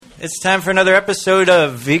It's time for another episode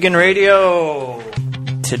of Vegan Radio.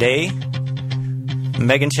 Today,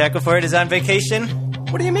 Megan Shackelford is on vacation.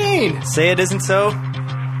 What do you mean? Say it isn't so.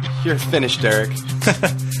 You're finished, Derek.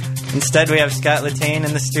 Instead, we have Scott Latane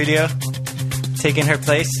in the studio, taking her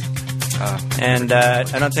place. And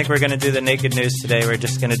I don't think we're going to do the naked news today. We're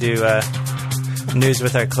just going to do news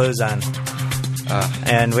with our clothes on.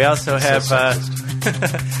 And we also have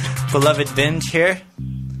Beloved Binge here.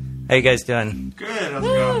 How you guys doing? Good. How's it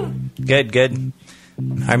going? Good.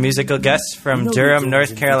 Our musical guest from Durham,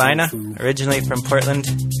 North Carolina, originally from Portland.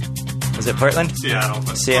 Was it Portland? Seattle.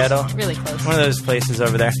 Really close. One of those places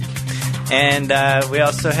over there. And we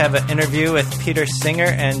also have an interview with Peter Singer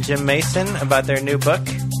and Jim Mason about their new book.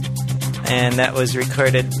 And that was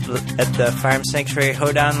recorded at the Farm Sanctuary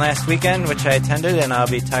Hoedown last weekend, which I attended, and I'll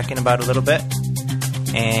be talking about a little bit.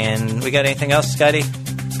 And we got anything else, Scotty?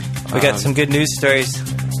 We got some good news stories.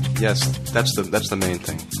 Yes, that's the main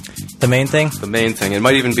thing. The main thing? The main thing. It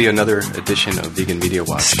might even be another edition of Vegan Media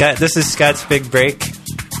Watch. Scott, this is Scott's big break.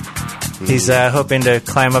 He's hoping to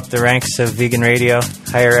climb up the ranks of vegan radio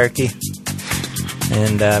hierarchy.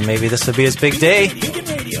 And maybe this will be his big day.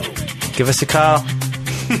 Give us a call.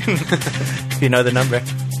 If you know the number.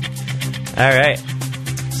 All right.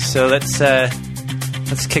 So let's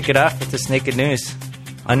kick it off with this naked news.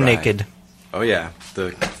 Unnaked. Right. Oh, yeah.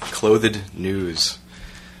 The clothed news.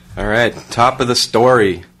 All right. Top of the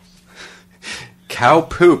story. Cow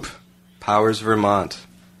poop powers Vermont.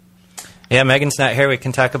 Yeah, Megan's not here. We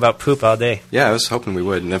can talk about poop all day. Yeah, I was hoping we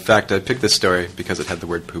would. And in fact, I picked this story because it had the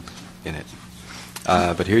word poop in it.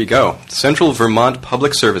 But here you go. Central Vermont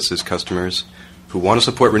Public Services customers who want to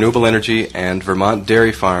support renewable energy and Vermont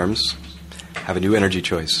dairy farms have a new energy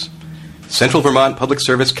choice. Central Vermont Public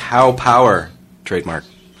Service Cow Power trademark.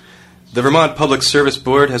 The Vermont Public Service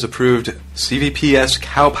Board has approved CVPS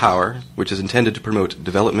Cow Power, which is intended to promote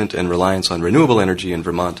development and reliance on renewable energy in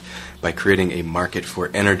Vermont by creating a market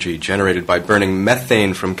for energy generated by burning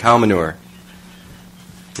methane from cow manure.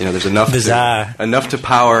 You know, there's enough to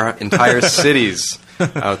power entire cities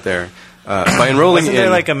out there. By enrolling Wasn't there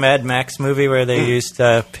like a Mad Max movie where they used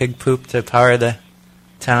pig poop to power the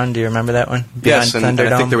town? Do you remember that one? Yes, and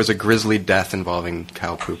I think there was a grisly death involving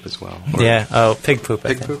cow poop as well. Yeah. Oh, pig poop.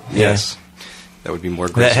 Pig poop? Yes. That would be more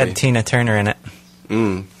grisly. That had Tina Turner in it.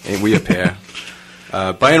 Ain't we a pair?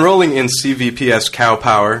 By enrolling in CVPS Cow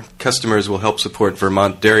Power, customers will help support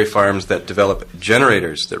Vermont dairy farms that develop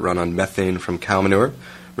generators that run on methane from cow manure,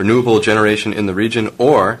 renewable generation in the region,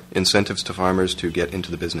 or incentives to farmers to get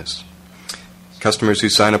into the business. Customers who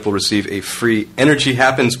sign up will receive a free Energy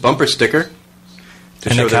Happens bumper sticker.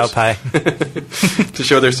 And a cow pie. To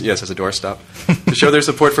show their, yes, as a doorstop. To show their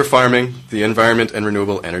support for farming, the environment, and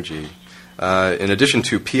renewable energy. In addition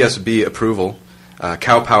to PSB approval,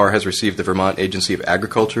 Cow Power has received the Vermont Agency of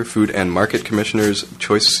Agriculture, Food and Market Commissioner's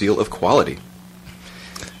Choice Seal of Quality.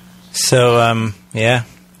 So, yeah,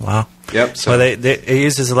 wow. Yep. So well, it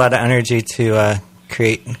uses a lot of energy to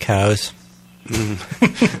create cows.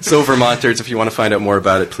 So, Vermonters, if you want to find out more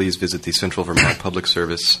about it, please visit the Central Vermont Public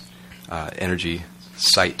Service Energy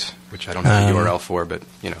site, which I don't have a URL for, but,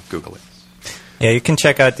 Google it. Yeah, you can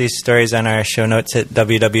check out these stories on our show notes at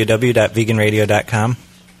www.veganradio.com.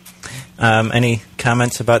 Any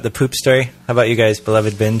comments about the poop story? How about you guys,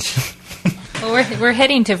 Beloved Binge? Well, we're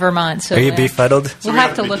heading to Vermont, so are you befuddled? We'll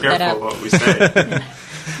have to look that up. What we say.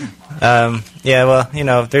 Yeah, well,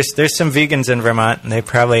 there's some vegans in Vermont, and they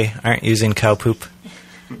probably aren't using cow poop.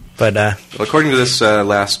 But well, according to this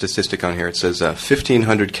last statistic on here, it says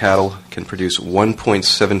 1,500 cattle can produce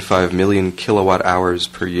 1.75 million kilowatt hours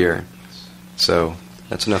per year. So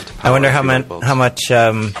that's enough to power. I wonder how much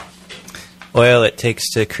oil it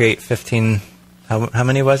takes to create 15. How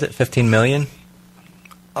many was it? 15 million.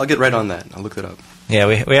 I'll get right on that. I'll look that up. Yeah,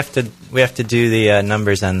 we have to do the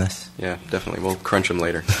numbers on this. Yeah, definitely. We'll crunch them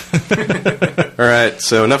later. All right.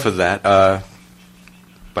 So enough of that.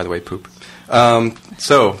 By the way, poop.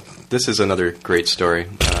 So this is another great story.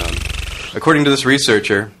 According to this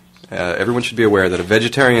researcher, everyone should be aware that a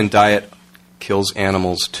vegetarian diet kills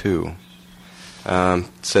animals too.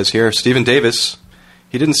 It says here, Stephen Davis,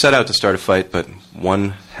 he didn't set out to start a fight, but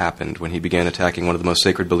one happened when he began attacking one of the most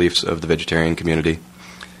sacred beliefs of the vegetarian community.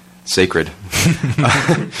 Sacred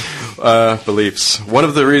beliefs. One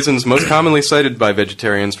of the reasons most commonly cited by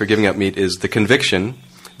vegetarians for giving up meat is the conviction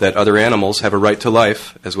that other animals have a right to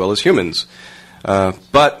life as well as humans.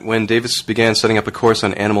 But when Davis began setting up a course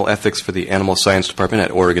on animal ethics for the Animal Science Department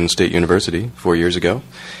at Oregon State University 4 years ago,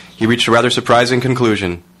 he reached a rather surprising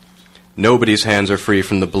conclusion. Nobody's hands are free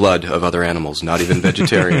from the blood of other animals, not even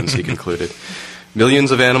vegetarians, he concluded.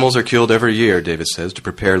 Millions of animals are killed every year, Davis says, to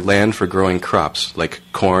prepare land for growing crops like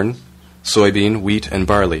corn, soybean, wheat, and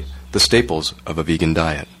barley, the staples of a vegan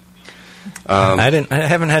diet. I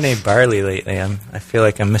haven't had any barley lately. I feel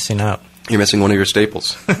like I'm missing out. You're missing one of your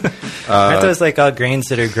staples. Aren't those like all grains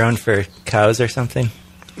that are grown for cows or something?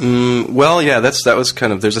 Well, yeah, that was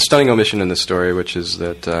kind of... There's a stunning omission in this story, which is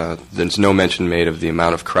that there's no mention made of the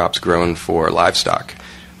amount of crops grown for livestock,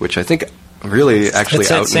 which I think really actually it's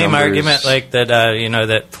that outnumbers... same argument like that,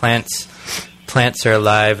 that plants are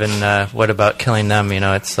alive, and what about killing them?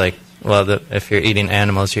 It's like, well, if you're eating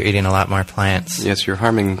animals, you're eating a lot more plants. Yes, you're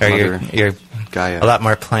harming Or Mother Gaia. a lot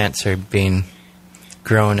more plants are being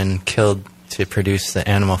grown and killed to produce the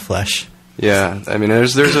animal flesh. Yeah, I mean,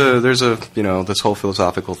 there's a this whole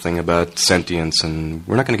philosophical thing about sentience, and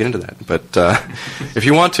we're not going to get into that. But if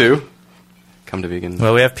you want to, come to vegan.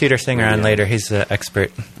 Well, we have Peter Singer on later. He's the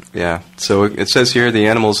expert. Yeah. So it says here the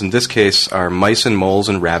animals in this case are mice and moles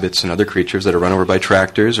and rabbits and other creatures that are run over by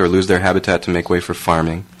tractors or lose their habitat to make way for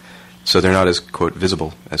farming. So they're not as, quote,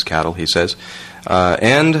 visible as cattle, he says.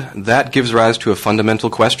 And that gives rise to a fundamental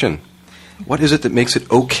question. What is it that makes it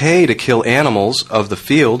okay to kill animals of the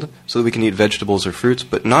field so that we can eat vegetables or fruits,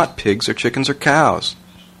 but not pigs or chickens or cows?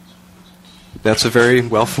 That's a very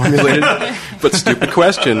well-formulated but stupid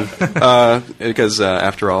question. Because,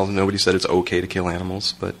 after all, nobody said it's okay to kill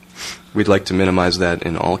animals, but we'd like to minimize that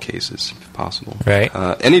in all cases, if possible. Right.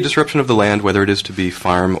 Any disruption of the land, whether it is to be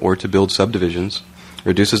farm or to build subdivisions,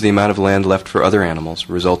 reduces the amount of land left for other animals,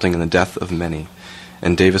 resulting in the death of many.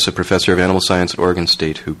 And Davis, a professor of animal science at Oregon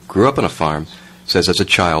State, who grew up on a farm, says as a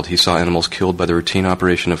child he saw animals killed by the routine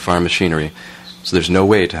operation of farm machinery, so there's no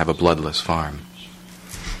way to have a bloodless farm.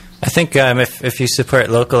 I think if you support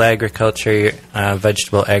local agriculture,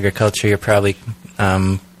 vegetable agriculture, you're probably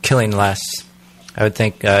killing less. I would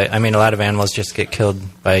think, a lot of animals just get killed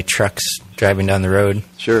by trucks driving down the road.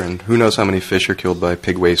 Sure, and who knows how many fish are killed by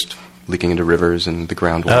pig waste leaking into rivers and the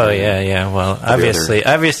groundwater. Oh, yeah. Well,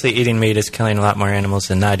 obviously eating meat is killing a lot more animals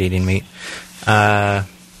than not eating meat. But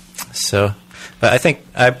I think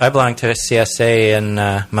I belong to a CSA in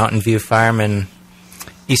Mountain View Farm in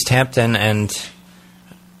East Hampton, and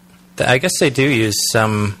I guess they do use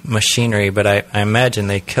some machinery, but I imagine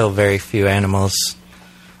they kill very few animals.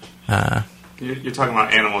 You're talking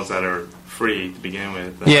about animals that are free to begin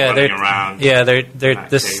with, running around. Yeah,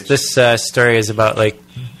 this story is about like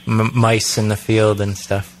mice in the field and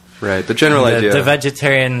stuff. Right. The general idea. The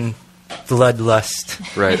vegetarian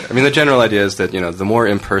bloodlust. Right. I mean, the general idea is that the more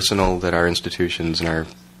impersonal that our institutions and our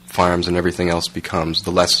farms and everything else becomes,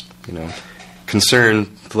 the less concern,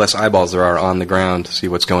 the less eyeballs there are on the ground to see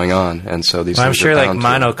what's going on, and so these. Well, I'm things sure are like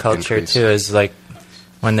bound to monoculture increase. too is like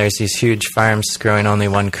when there's these huge farms growing only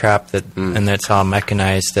one crop and it's all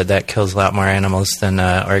mechanized, that kills a lot more animals than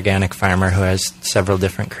an organic farmer who has several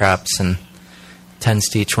different crops and tends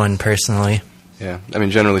to each one personally. Yeah, I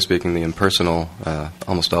mean, generally speaking, the impersonal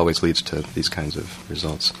almost always leads to these kinds of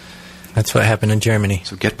results. That's what happened in Germany.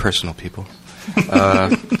 So get personal, people. All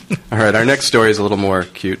right, our next story is a little more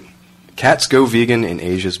cute. Cats go vegan in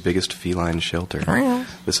Asia's biggest feline shelter.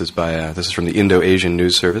 This is from the Indo-Asian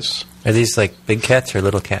News Service. Are these like big cats or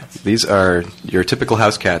little cats? These are your typical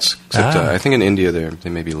house cats, except I think in India they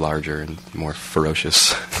may be larger and more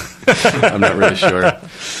ferocious. I'm not really sure.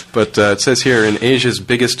 But it says here, in Asia's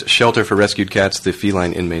biggest shelter for rescued cats, the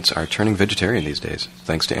feline inmates are turning vegetarian these days,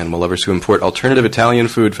 thanks to animal lovers who import alternative Italian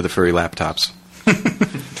food for the furry laptops.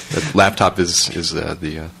 Laptop is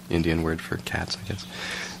the Indian word for cats, I guess.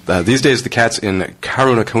 These days, the cats in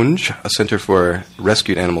Karunakunj, a center for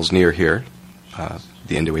rescued animals near here,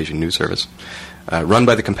 the Indo-Asian News Service, run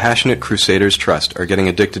by the Compassionate Crusaders Trust, are getting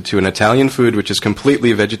addicted to an Italian food which is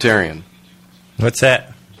completely vegetarian. What's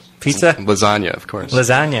that? Pizza? Lasagna, of course.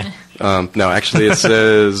 Lasagna. No, actually it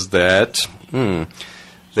says that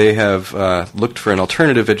they have looked for an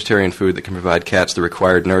alternative vegetarian food that can provide cats the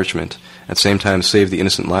required nourishment, at the same time save the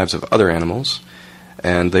innocent lives of other animals.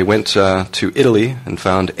 And they went to Italy and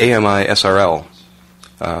found AMI SRL,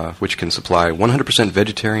 which can supply 100%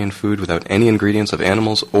 vegetarian food without any ingredients of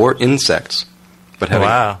animals or insects, but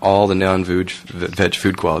having all the non-veg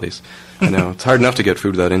food qualities. I know, it's hard enough to get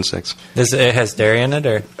food without insects. It has dairy in it,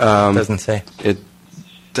 or it doesn't say? It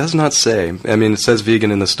does not say. I mean, it says vegan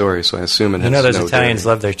in the story, so I assume it has no those dairy. Italians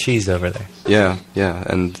love their cheese over there. Yeah,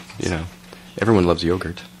 and, everyone loves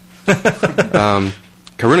yogurt.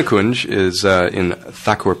 Karunakunj is in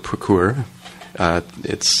Thakurpur.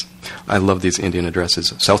 I love these Indian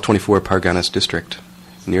addresses. South 24 Parganas District,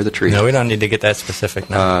 near the tree. No, we don't need to get that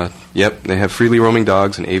specific now. Yep, they have freely roaming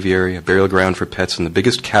dogs, an aviary, a burial ground for pets, and the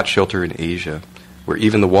biggest cat shelter in Asia, where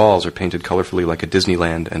even the walls are painted colorfully like a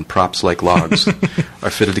Disneyland and props like logs are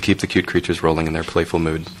fitted to keep the cute creatures rolling in their playful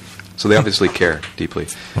mood. So they obviously care deeply.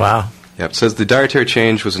 Wow. Yep. It says the dietary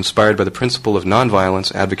change was inspired by the principle of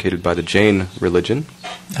nonviolence advocated by the Jain religion.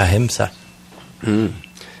 Ahimsa. The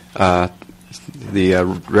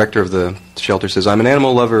rector of the shelter says, I'm an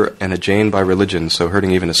animal lover and a Jain by religion, so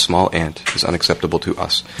hurting even a small ant is unacceptable to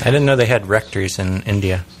us. I didn't know they had rectors in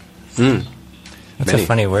India. That's Many. a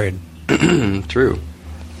funny word. True.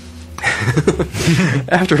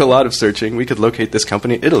 After a lot of searching, we could locate this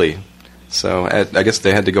company in Italy. So I guess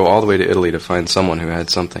they had to go all the way to Italy to find someone who had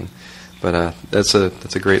something. But that's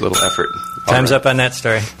a great little effort. Time's up on that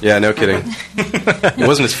story. Yeah, no kidding. It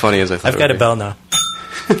wasn't as funny as I thought. I've got a bell now.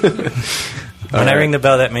 When I ring the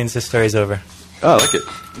bell, that means the story's over. Oh, I like it.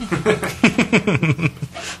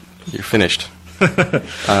 You're finished.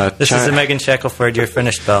 This is the Megan Shackelford You're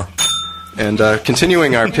Finished bell. And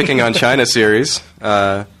continuing our Picking on China series,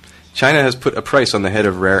 China has put a price on the head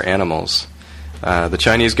of rare animals. The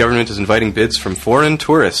Chinese government is inviting bids from foreign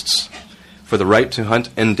tourists for the right to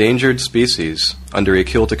hunt endangered species under a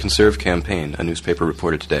Kill to Conserve campaign, a newspaper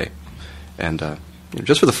reported today. And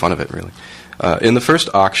just for the fun of it, really. In the first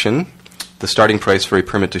auction, the starting price for a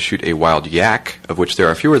permit to shoot a wild yak, of which there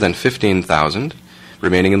are fewer than 15,000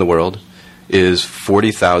 remaining in the world, is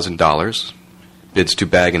 $40,000. Bids to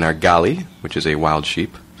bag an argali, which is a wild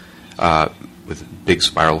sheep, with big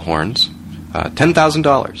spiral horns,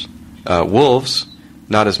 $10,000. Wolves,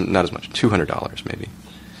 not as much, $200 maybe.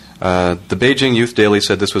 The Beijing Youth Daily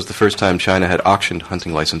said this was the first time China had auctioned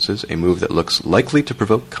hunting licenses, a move that looks likely to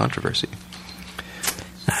provoke controversy.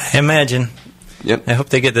 I imagine. Yep. I hope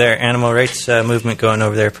they get their animal rights movement going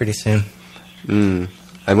over there pretty soon.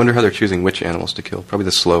 I wonder how they're choosing which animals to kill. Probably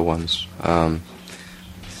the slow ones.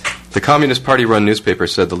 The Communist Party-run newspaper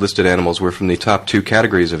said the listed animals were from the top 2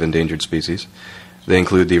 categories of endangered species. They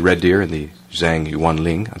include the red deer and the Zhang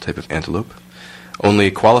Yuanling, a type of antelope.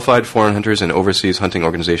 Only qualified foreign hunters and overseas hunting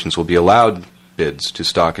organizations will be allowed bids to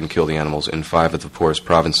stalk and kill the animals in 5 of the poorest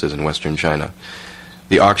provinces in western China.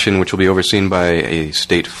 The auction, which will be overseen by a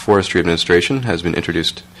state forestry administration, has been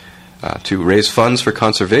introduced to raise funds for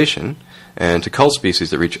conservation and to cull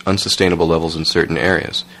species that reach unsustainable levels in certain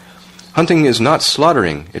areas. Hunting is not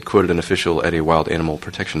slaughtering, it quoted an official at a wild animal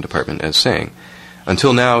protection department as saying.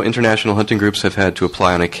 Until now, international hunting groups have had to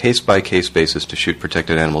apply on a case-by-case basis to shoot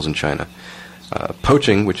protected animals in China.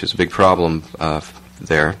 Poaching, which is a big problem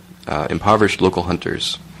there, impoverished local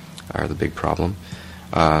hunters are the big problem.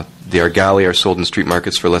 The argali are sold in street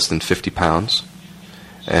markets for less than 50 pounds.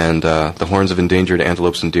 And the horns of endangered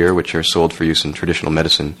antelopes and deer, which are sold for use in traditional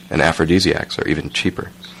medicine and aphrodisiacs, are even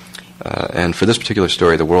cheaper. And for this particular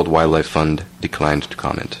story, the World Wildlife Fund declined to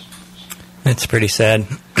comment. It's pretty sad.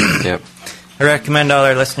 Yep. I recommend all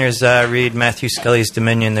our listeners read Matthew Scully's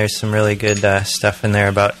Dominion. There's some really good stuff in there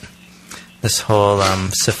about this whole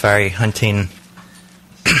safari hunting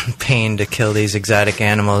pain to kill these exotic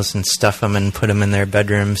animals and stuff them and put them in their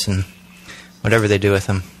bedrooms and whatever they do with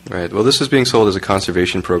them. Right. Well, this is being sold as a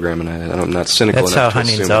conservation program, and I'm not cynical That's enough how to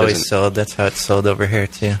assume hunting's it always isn't. sold. That's how it's sold over here,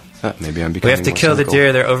 too. Maybe I'm We becoming have to more kill the cynical.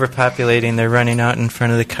 deer. They're overpopulating. They're running out in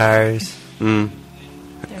front of the cars.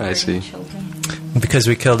 I see. Because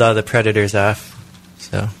we killed all the predators off.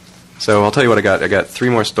 So I'll tell you what I got. I got 3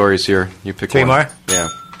 more stories here. You pick 3 one. more? Yeah.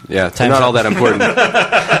 Yeah, they're Time's not up. all that important.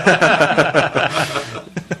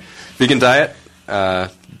 Vegan diet,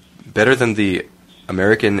 better than the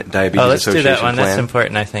American Diabetes let's do Association that one. plan. That's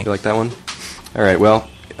important, I think. You like that one? All right, well,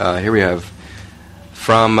 here we have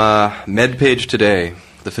from MedPage Today,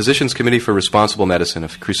 the Physicians Committee for Responsible Medicine, a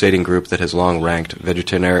crusading group that has long ranked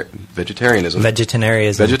vegetarianism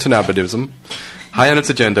high on its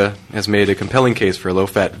agenda, has made a compelling case for a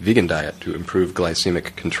low-fat vegan diet to improve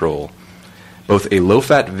glycemic control. Both a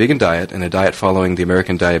low-fat vegan diet and a diet following the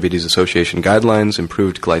American Diabetes Association guidelines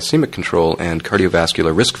improved glycemic control and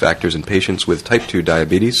cardiovascular risk factors in patients with type 2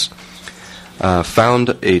 diabetes. Found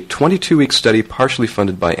a 22-week study partially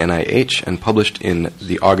funded by NIH and published in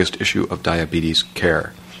the August issue of Diabetes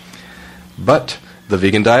Care. But the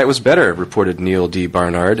vegan diet was better, reported Neil D.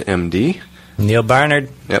 Barnard, M.D. Neil Barnard.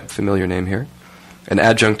 Yep, familiar name here. An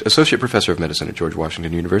adjunct associate professor of medicine at George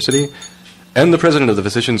Washington University and the president of the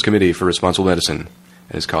Physicians Committee for Responsible Medicine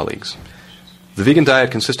and his colleagues. The vegan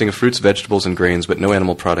diet, consisting of fruits, vegetables, and grains, but no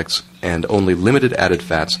animal products, and only limited added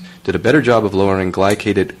fats, did a better job of lowering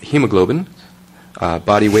glycated hemoglobin,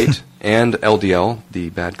 body weight, and LDL, the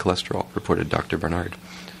bad cholesterol, reported Dr. Barnard.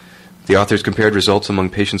 The authors compared results among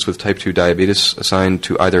patients with type 2 diabetes assigned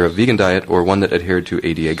to either a vegan diet or one that adhered to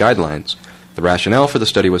ADA guidelines. The rationale for the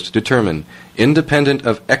study was to determine, independent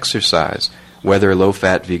of exercise, whether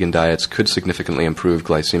low-fat vegan diets could significantly improve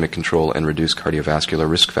glycemic control and reduce cardiovascular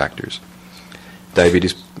risk factors.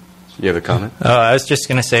 Diabetes, you have a comment? Oh, I was just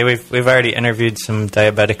going to say we've already interviewed some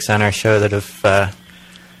diabetics on our show that have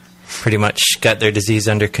pretty much got their disease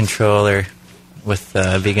under control or with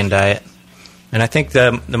a vegan diet. And I think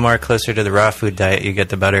the more closer to the raw food diet you get,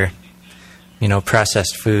 the better. You know,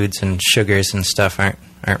 processed foods and sugars and stuff aren't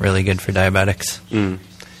really good for diabetics.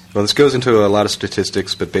 Well, this goes into a lot of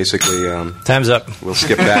statistics, but basically... Time's up. We'll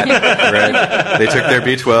skip that, right? They took their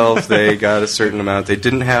B12, they got a certain amount. They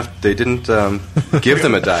didn't give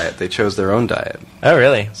them a diet. They chose their own diet. Oh,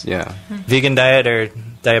 really? Yeah. Vegan diet or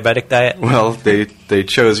diabetic diet? Well, they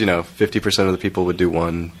chose, 50% of the people would do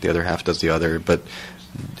one, the other half does the other, but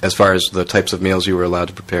as far as the types of meals you were allowed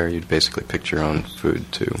to prepare, you'd basically pick your own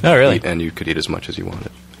food to really? eat, and you could eat as much as you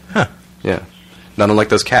wanted. Huh. Yeah. Not unlike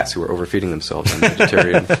those cats who were overfeeding themselves on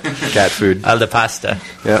vegetarian cat food. Al de pasta.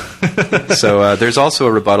 Yeah. So there's also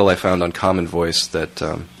a rebuttal I found on Common Voice that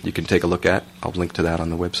you can take a look at. I'll link to that on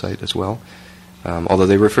the website as well. Although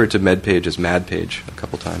they referred to MedPage as MadPage a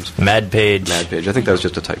couple times. MadPage. MadPage. I think that was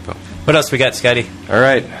just a typo. What else we got, Scotty? All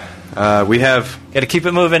right. We have... Got to keep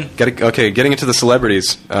it moving. Getting into the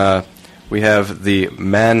celebrities. We have the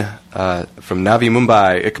man from Navi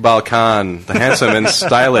Mumbai, Iqbal Khan, the handsome and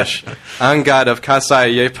stylish Angad of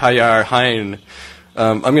Kasai Yepayar Hain.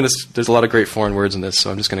 There's a lot of great foreign words in this,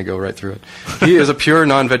 so I'm just going to go right through it. He is a pure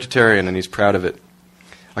non-vegetarian, and he's proud of it.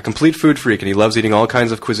 A complete food freak, and he loves eating all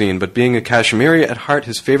kinds of cuisine, but being a Kashmiri at heart,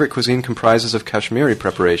 his favorite cuisine comprises of Kashmiri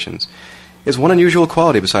preparations. He has one unusual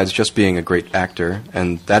quality besides just being a great actor,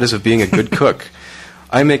 and that is of being a good cook.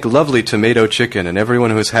 I make lovely tomato chicken, and everyone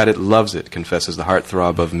who has had it loves it, confesses the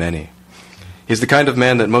heartthrob of many. He's the kind of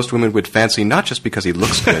man that most women would fancy not just because he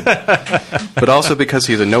looks good, but also because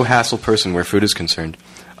he's a no-hassle person where food is concerned.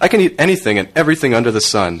 I can eat anything and everything under the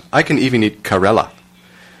sun. I can even eat Karela.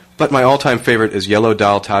 But my all-time favorite is yellow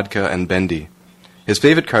dal tadka and bendi. His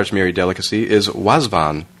favorite Kashmiri delicacy is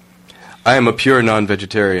wazvan. I am a pure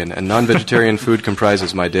non-vegetarian, and non-vegetarian food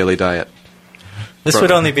comprises my daily diet. This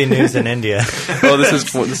would only be news in India. Oh,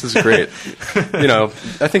 this is great.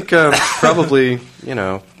 I think probably,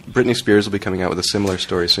 Britney Spears will be coming out with a similar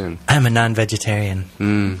story soon. I'm a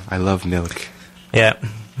non-vegetarian. I love milk. Yeah.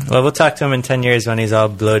 Well, we'll talk to him in 10 years when he's all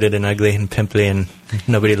bloated and ugly and pimply and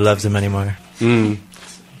nobody loves him anymore.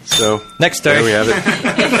 So next story. There we have it.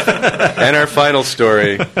 And our final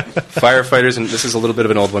story, firefighters, and this is a little bit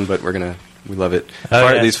of an old one, but we love it.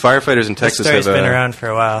 These firefighters in Texas have been around for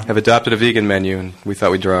a while. Have adopted a vegan menu, and we thought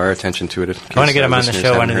we'd draw our attention to it. I want to get them on the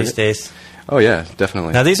show one of these days. Oh yeah,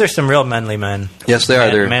 definitely. Now these are some real manly men. Yes, they are.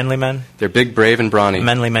 They're manly men. They're big, brave, and brawny.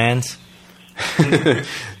 Manly mans.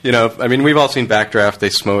 We've all seen Backdraft. They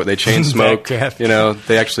smoke. They chain smoke. Backdraft.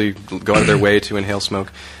 They actually go out of their way to inhale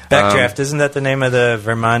smoke. Backdraft, isn't that the name of the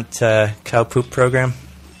Vermont cow poop program?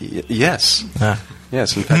 Yes.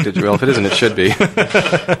 Yes, in fact, if it isn't, it should be.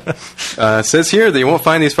 It says here that you won't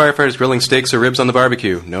find these firefighters grilling steaks or ribs on the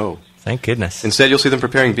barbecue. No. Thank goodness. Instead, you'll see them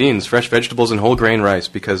preparing beans, fresh vegetables, and whole grain rice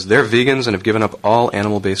because they're vegans and have given up all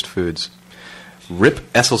animal-based foods. Rip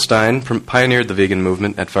Esselstein pioneered the vegan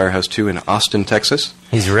movement at Firehouse 2 in Austin, Texas.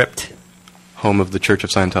 He's ripped. Home of the Church of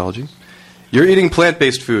Scientology. You're eating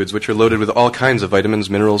plant-based foods, which are loaded with all kinds of vitamins,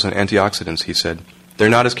 minerals, and antioxidants, he said. They're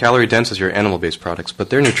not as calorie-dense as your animal-based products, but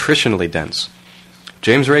they're nutritionally dense.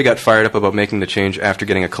 James Ray got fired up about making the change after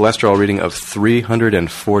getting a cholesterol reading of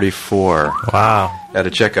 344. Wow. At a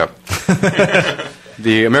checkup.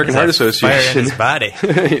 The American Heart Association... Fire in his body.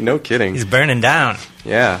 No kidding. He's burning down.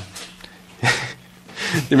 Yeah.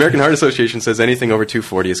 The American Heart Association says anything over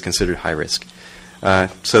 240 is considered high risk.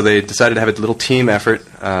 So they decided to have a little team effort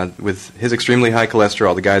with his extremely high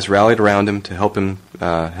cholesterol. The guys rallied around him to help him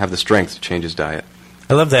have the strength to change his diet.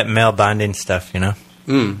 I love that male bonding stuff, I know,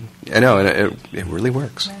 and it really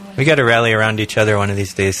works. We got to rally around each other one of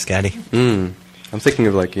these days, Scotty. I'm thinking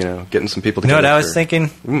of getting some people together. You know what I was thinking?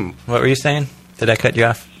 What were you saying? Did I cut you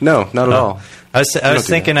off? No, not at all. I was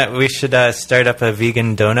thinking that we should start up a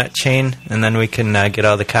vegan donut chain, and then we can get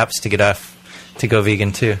all the cops to get off to go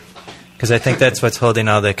vegan too. Because I think that's what's holding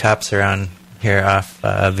all the cops around here off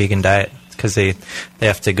vegan diet. Because they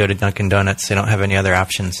have to go to Dunkin' Donuts. They don't have any other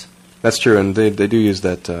options. That's true, and they do use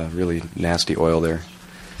that really nasty oil there.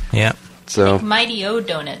 Yeah. So Mighty O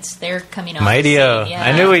Donuts, they're coming on. Mighty O. Yeah.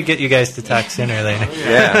 I knew we'd get you guys to talk sooner or later.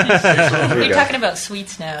 Yeah. We're talking about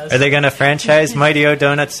sweets now. Are they going to franchise? Mighty O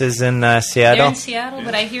Donuts is in Seattle. They're in Seattle,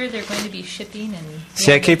 but I hear they're going to be shipping.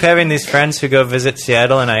 See, I keep having these friends who go visit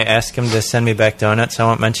Seattle, and I ask them to send me back donuts. I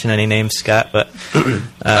won't mention any names, Scott, but...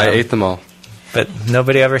 I ate them all. But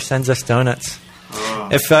nobody ever sends us donuts.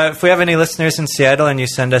 If we have any listeners in Seattle and you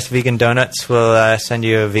send us vegan donuts, we'll send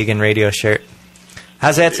you a vegan radio shirt.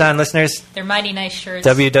 How's that sound, listeners? They're mighty nice shirts.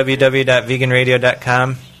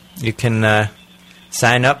 www.veganradio.com. You can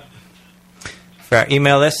sign up for our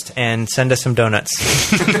email list and send us some donuts.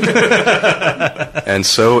 And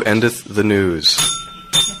so endeth the news.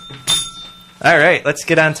 All right, let's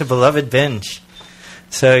get on to Beloved Binge.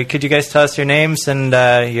 So could you guys tell us your names and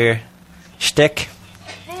your shtick?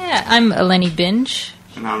 Yeah, I'm Eleni Binge.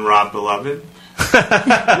 And I'm Rob Beloved.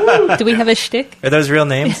 Do we have a shtick? Are those real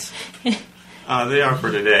names? They are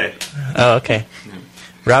for today. Oh, okay.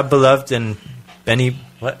 Rob Beloved and Benny...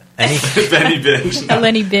 What? Any? Benny Binge.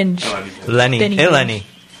 Eleni Binge. Lenny. Benny Hey, Binge. Lenny.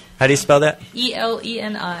 How do you spell that?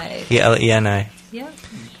 E-L-E-N-I. E-L-E-N-I. Yeah.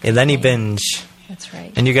 Eleni Binge. That's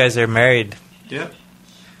right. And you guys are married. Yep.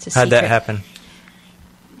 It's a How'd that secret. happen?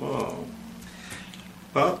 Whoa.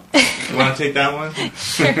 Well, you want to take that one?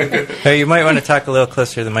 Oh, you might want to talk a little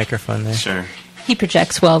closer to the microphone there. Sure. He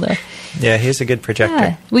projects well, though. Yeah, he's a good projector.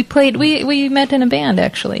 Yeah, we met in a band,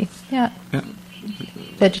 actually. Yeah.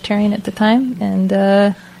 Vegetarian at the time, and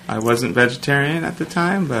I wasn't vegetarian at the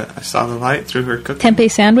time, but I saw the light through her cooking.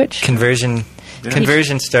 tempeh sandwich. Conversion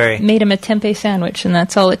story. Made him a tempeh sandwich, and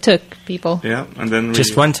that's all it took, people. Yeah, and then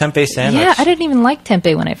Just one tempeh sandwich. Yeah, I didn't even like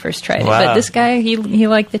tempeh when I first tried it, Wow. but this guy, he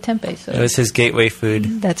liked the tempeh. So It was his gateway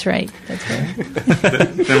food. that's right. That's right.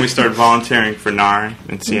 Then we started volunteering for NAR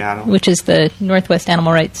in Seattle. Which is the Northwest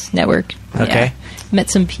Animal Rights Network. Okay. Yeah. Met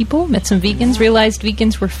some people, met some vegans, realized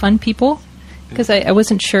vegans were fun people. Because I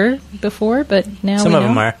wasn't sure before, but now Some we of know.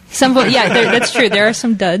 them are. Some of, yeah, that's true. There are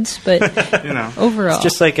some duds, but You know, overall. It's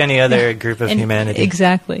just like any other group of And- humanity.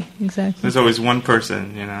 Exactly. there's always one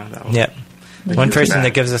person, you know, that will, Yep. One gives person back.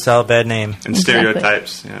 that gives us all a bad name. and Exactly.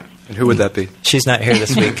 stereotypes. Yeah. And who would that be? She's not here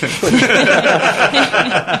this week.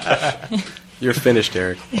 You're finished,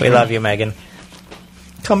 Eric. We love you, Megan.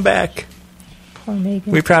 Come back. Poor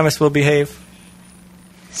Megan. We promise we'll behave.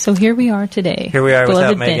 So here we are today. Here we are Beloved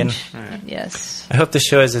without Megan. Binge. Right. Yes. I hope the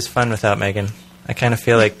show is as fun without Megan. I kind of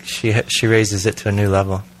feel like she raises it to a new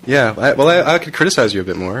level. Yeah, I could criticize you a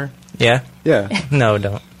bit more. Yeah? Yeah, No,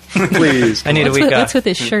 don't. please. I need a What's week with, off. what's with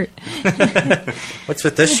his shirt? What's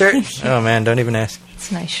with this shirt? Oh, man, don't even ask.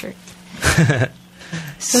 It's a nice shirt.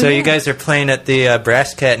 So yeah. you guys are playing at the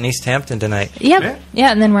Brass Cat in East Hampton tonight. Yep. Yeah.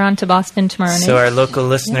 Yeah, and then we're on to Boston tomorrow night. So our local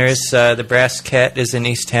listeners, the Brass Cat is in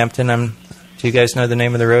East Hampton. Do you guys know the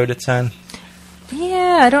name of the road it's on?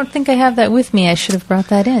 Yeah, I don't think I have that with me. I should have brought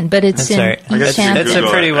that in. But it's That's in all right. East I guess you Hampton. It's a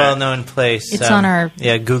Google pretty it, right? well-known place. It's on our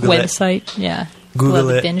Google it. website. Yeah. Google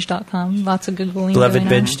it. BelovedBinge.com. Lots of Googling going on.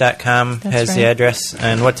 BelovedBinge.com That's has the right. address.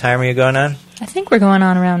 And what time are you going on? I think we're going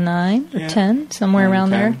on around 9 or Yeah. 10, somewhere 9 or around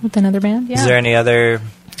 10. there with another band. Yeah. Is there any other...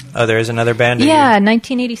 Oh, there is another band? Or Yeah,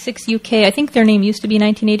 1986 UK. I think their name used to be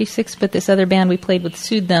 1986, but this other band we played with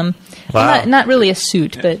sued them. Wow. Well, not really a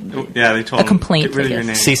suit, but Yeah, they told A complaint, Get rid of I your guess.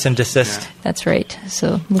 name. Cease and desist. that's right.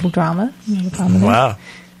 So little drama. There. Wow.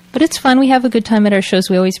 But it's fun. We have a good time at our shows.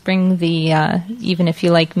 We always bring the Even If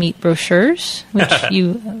You Like Meat brochures, which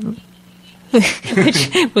you...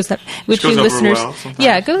 which was that? Which goes you over listeners, well sometimes.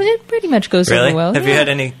 yeah, it pretty much goes Really? over well. Have you yeah. had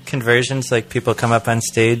any conversions, like people come up on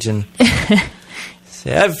stage and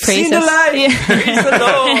say, I've Praise seen the us. light! Yeah. Praise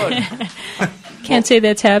the Lord! Can't say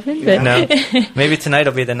that's happened, but No. Maybe tonight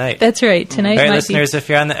will be the night. that's right. Tonight All right, might listeners, if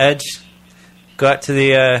you're on the edge, go out to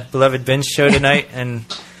the Beloved Binge show tonight and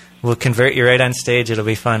we'll convert you right on stage. It'll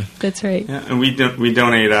be fun. be. That's right. Yeah, and we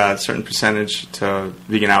donate a certain percentage to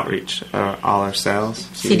Vegan Outreach, all our sales.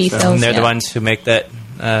 CD sales. And they're yeah. the ones who make that...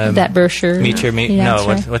 That brochure. Meet Your Meat. Yeah, No,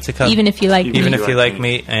 that's right. what's it called? Even if you like Even meat. if you like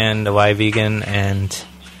meat, and Why Vegan, and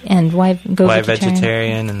And why go Why vegetarian?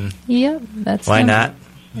 Vegetarian, and Yep, that's Why them. Not.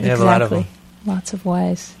 They Exactly. have a lot of them. Lots of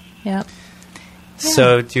whys. Yeah.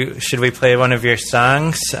 So, should we play one of your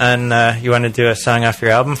songs? And you want to do a song off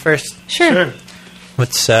your album first? Sure. Sure.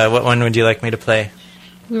 What one would you like me to play?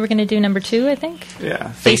 We were going to do number 2, I think.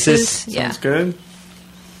 Yeah. Faces? Yeah. Sounds good.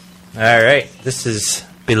 All right, this is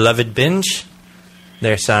Beloved Binge.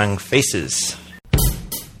 Their song Faces.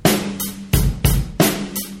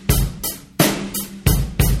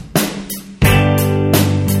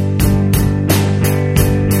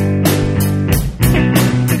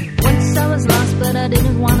 Once I was lost, but I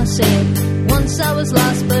didn't want to say it. Once I was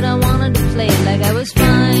lost, but I wanted to play it like I was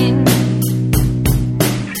fine.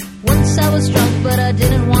 Once I was drunk, but I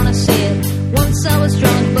didn't want to say it. Once I was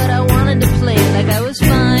drunk, but I wanted to play it like I was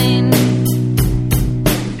fine.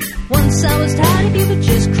 Once I was tired of you, but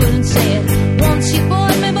just couldn't say it. Once you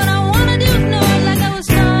bored me, but I wanted to ignore it like I was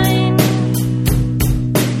fine.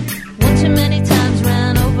 One too many times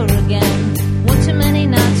ran over again. One too many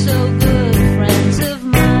not so good friends of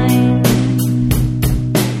mine.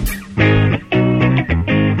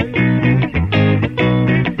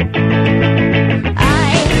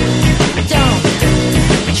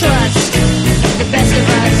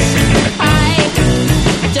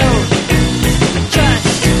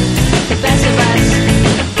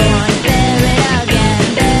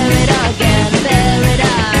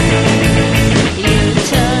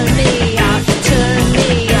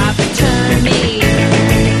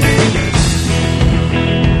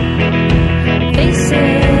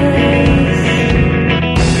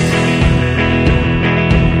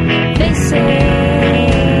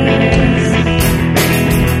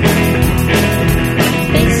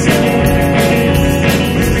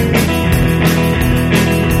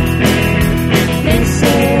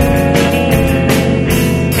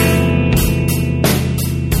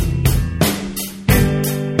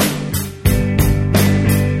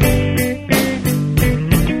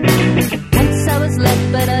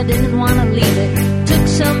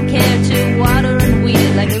 some care to water and weed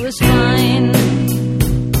it like it was fine.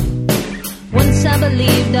 Once I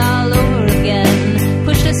believed all over again,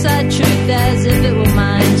 pushed aside truth as if it were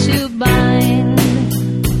mine to bind.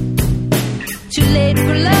 Too late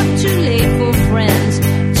for love, too late for friends,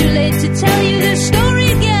 too late to tell you the story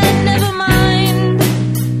again, never mind.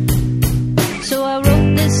 So I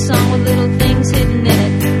wrote this song with little things hidden in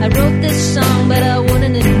it. I wrote this song but I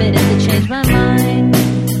wouldn't admit it to change my mind.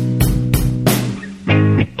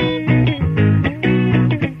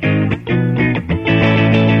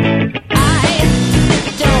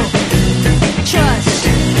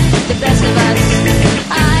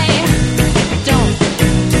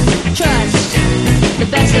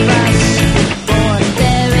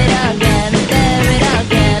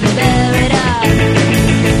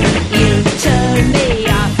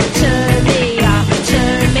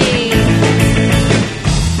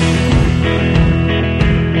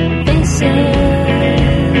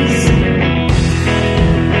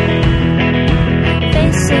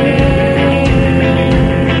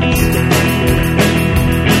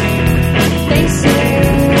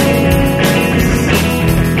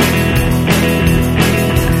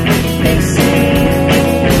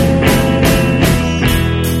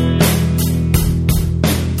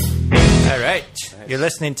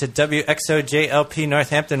 Listening to WXOJLP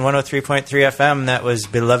Northampton 103.3 FM. That was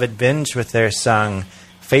Beloved Binge with their song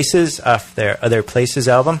Faces off their Other Places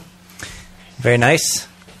album. Very nice.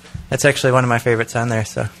 That's actually one of my favorites on there,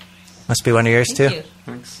 so must be one of yours too. Thank you.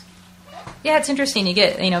 Thanks. Yeah, it's interesting. You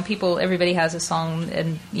get, people, everybody has a song,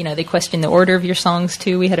 and, they question the order of your songs,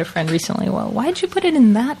 too. We had a friend recently, well, why'd you put it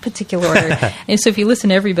in that particular order? And so if you listen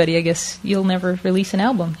to everybody, I guess you'll never release an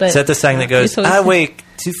album. But is that the song that goes, I wake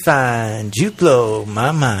to find you blow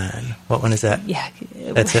my mind? What one is that? Yeah.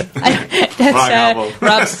 That's it?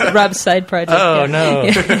 That's Rob's side project. Oh, yeah. no.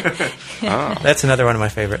 Oh. That's another one of my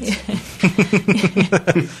favorites.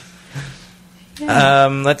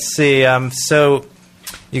 Let's see. So...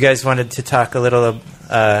 You guys wanted to talk a little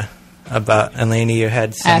about, Eleni, you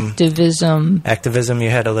had some... Activism. You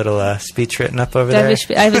had a little speech written up over there.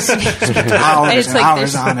 I have a speech.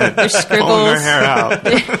 hours on it. There's scribbles. Pulling her hair out.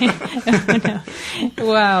 Oh, no.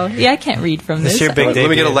 Wow. Yeah, I can't read from this. It's your big Let debut.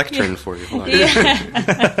 me get a lectern for you. Yeah.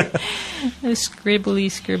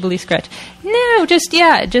 Scribbly scratch. No,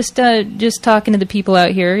 just talking to the people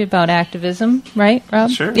out here about activism, right,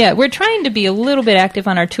 Rob? Sure. Yeah, we're trying to be a little bit active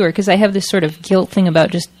on our tour because I have this sort of guilt thing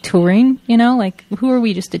about just touring. Like who are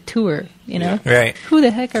we just to tour? Right. Who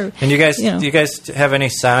the heck are? And you guys, do you guys have any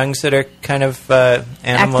songs that are kind of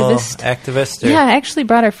animal activist? Or? Yeah, I actually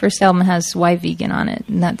brought our first album has Why Vegan on it,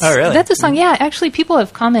 and that's really? That's a song. Yeah, actually, people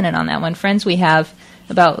have commented on that one. Friends we have.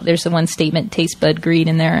 There's the one statement, taste bud greed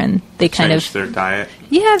in there, and they kind Change of their diet.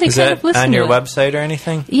 Yeah, they Is kind that of listen on your to it. website or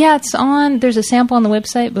anything? Yeah, it's on. There's a sample on the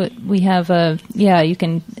website, but we have you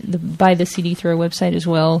can buy the CD through our website as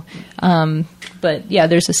well. But yeah,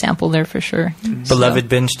 there's a sample there for sure.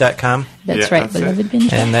 BelovedBinge.com. That's right,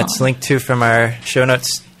 BelovedBinge.com. And that's linked to from our show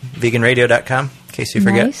notes, veganradio.com, in case you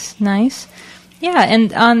forget. Nice. Yeah,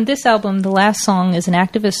 and on this album, the last song is an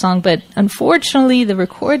activist song, but unfortunately, the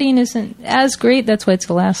recording isn't as great. That's why it's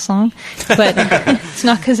the last song. But it's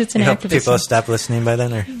not because it's an activist people song. stop listening by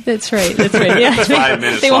then? Or? That's right. Yeah. It's 5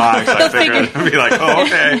 minutes long, so I figured it'd be like, oh,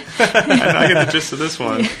 okay. I get the gist of this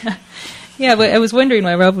one. Yeah, but I was wondering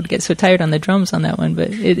why Rob would get so tired on the drums on that one, but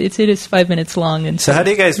it is 5 minutes long. And so how do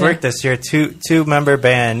you guys work this? You're a two-member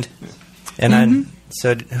band, and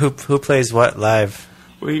so who plays what live?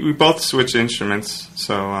 We both switch instruments,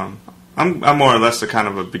 so I'm more or less a kind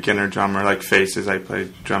of a beginner drummer, like Faces. I play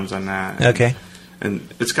drums on that. Okay. And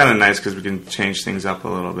it's kind of nice because we can change things up a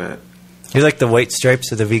little bit. You're like the White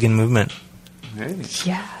Stripes of the vegan movement. Hey.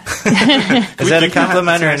 Yeah. Is that a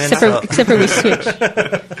compliment or an insult? Except for we switch.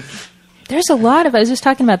 There's a lot of, I was just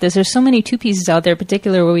talking about this, there's so many two-pieces out there,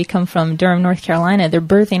 particularly where we come from, Durham, North Carolina. They're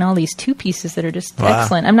birthing all these two-pieces that are just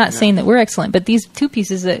excellent. I'm not saying that we're excellent, but these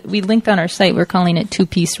two-pieces that we linked on our site, we're calling it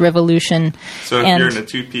Two-Piece Revolution. So if you're in a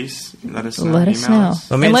two-piece, let us know. Let us know.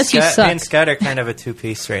 Well, Unless you suck. Me and Scott are kind of a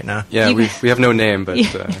two-piece right now. Yeah, we have no name, but we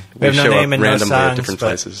have no show name up and no randomly songs, at different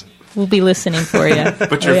places. We'll be listening for you.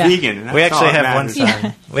 But you're vegan. That's we actually all that have one matters. song.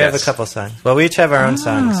 Yeah. We have a couple songs. Well, we each have our own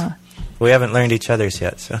songs. We haven't learned each other's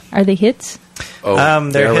yet. So Are they hits? Oh,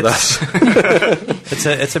 they're with hits. us.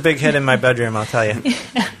 It's a big hit in my bedroom, I'll tell you.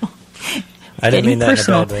 I didn't mean that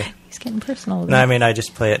personal. in a bad way. He's getting personal with No, it. I mean I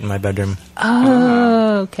just play it in my bedroom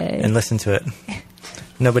Oh, okay. and listen to it.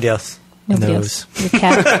 Nobody else Nobody knows. else. Your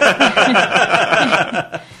cat.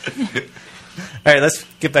 All right, let's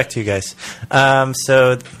get back to you guys.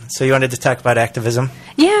 So you wanted to talk about activism?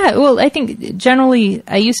 Yeah, well, I think generally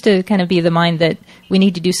I used to kind of be of the mind that we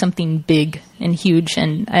need to do something big and huge,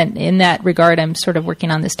 and in that regard, I'm sort of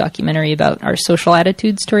working on this documentary about our social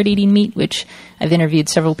attitudes toward eating meat, which I've interviewed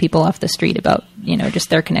several people off the street about, just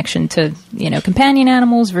their connection to, companion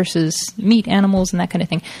animals versus meat animals and that kind of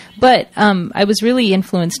thing. But I was really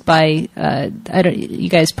influenced by, you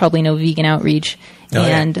guys probably know Vegan Outreach. Oh,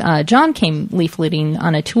 and John came leafleting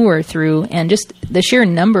on a tour through, and just the sheer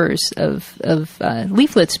numbers of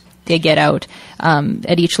leaflets they get out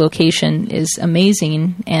at each location is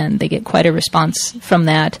amazing, and they get quite a response from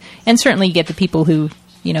that. And certainly you get the people who,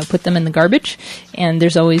 put them in the garbage, and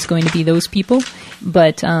there's always going to be those people.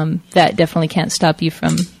 But that definitely can't stop you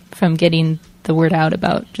from getting the word out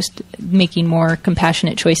about just making more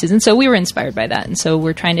compassionate choices. And so we were inspired by that. And so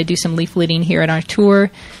we're trying to do some leafleting here on our tour.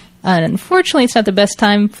 Unfortunately, it's not the best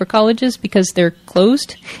time for colleges because they're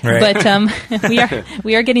closed. Right. But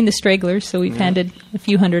we are getting the stragglers, so we've handed a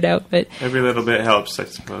few hundred out. But every little bit helps, I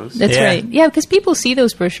suppose. That's right. Yeah, because people see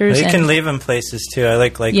those brochures. Well, you can leave them places too. I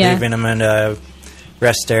like leaving them in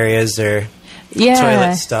rest areas or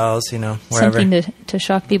toilet stalls, wherever. Something to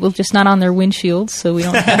shock people, just not on their windshields, so we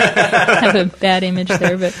don't have a bad image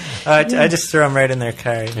there. But I just throw them right in their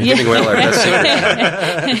car. You're getting well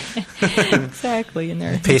exactly, in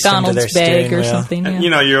their Paste McDonald's bag or something.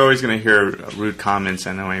 Yeah. You're always going to hear rude comments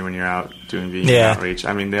anyway when you're out doing vegan outreach.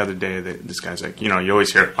 I mean, the other day, this guy's like, you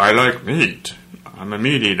always hear, I like meat. I'm a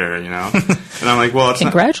meat eater, And I'm like, well, it's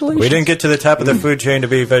congratulations. We didn't get to the top of the food chain to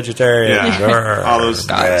be vegetarian. Yeah. All those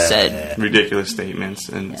said ridiculous statements.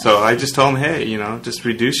 And so I just told him, hey, just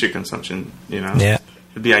reduce your consumption, Yeah.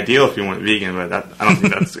 It'd be ideal if you went vegan, but I don't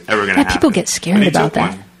think that's ever going to happen. People get scared about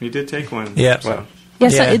that. He did take one. Yeah. So. Yeah,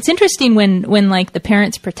 so it's interesting when like the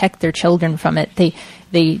parents protect their children from it. They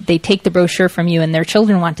take the brochure from you, and their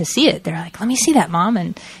children want to see it. They're like, "Let me see that, Mom,"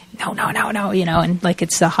 and no, and like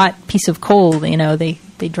it's a hot piece of coal.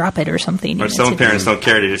 They drop it or something. Or some parents don't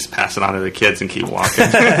care to just pass it on to the kids and keep walking.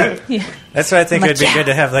 Yeah. That's why I think it'd be good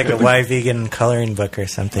to have like a Why Vegan coloring book or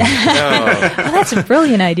something. Oh, that's a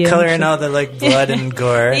brilliant idea. Coloring all the blood and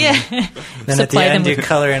gore. Yeah. Then at the end, you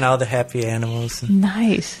color in all the happy animals.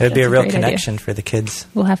 Nice. It'd be a real connection for the kids.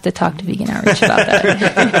 We'll have to talk to Vegan Outreach about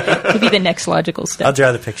that. It'll be the next logical step. I'll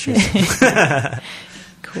draw the pictures.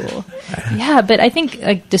 Cool. Yeah, but I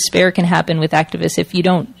think despair can happen with activists if you're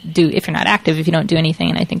not active, if you don't do anything.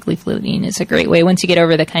 And I think leafleting is a great way. Once you get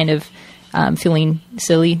over the kind of feeling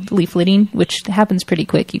silly leafleting, which happens pretty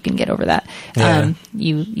quick, you can get over that. Yeah.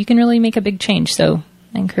 You can really make a big change. So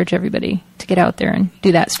I encourage everybody to get out there and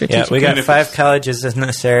do that strategically. Yeah, we got 5 colleges in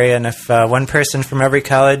this area, and if one person from every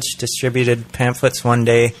college distributed pamphlets one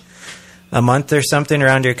day a month or something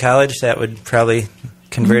around your college, that would probably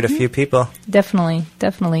convert a few people. Definitely.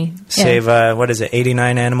 Save,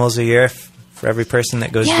 89 animals a year for every person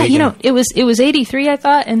that goes vegan. Yeah, it was 83, I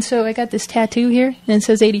thought, and so I got this tattoo here, and it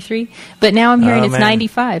says 83, but now I'm hearing it's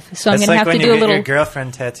 95, so I'm going to have to do a little... That's like when you get your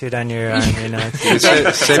girlfriend tattooed on your arm,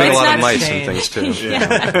 It's saving a lot of mice and things, too,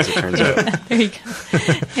 as it turns out. There you go.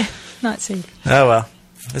 Yeah, not safe. Oh, well.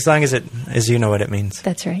 As long as you know what it means.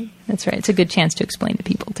 That's right. It's a good chance to explain to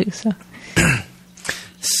people, too, so...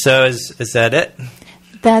 So is that it?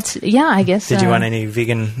 I guess. Did you want any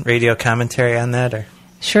vegan radio commentary on that, or?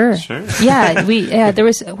 Sure. Yeah, there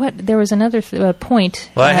was another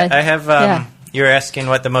point. Well, I have. You were asking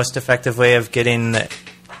what the most effective way of getting the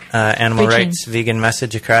animal rights vegan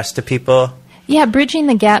message across to people. Yeah, bridging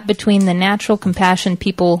the gap between the natural compassion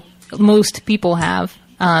most people have,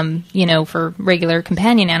 for regular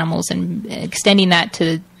companion animals, and extending that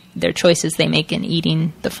to their choices they make in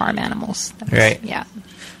eating the farm animals. Right. Yeah.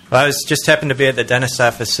 Well, I just happened to be at the dentist's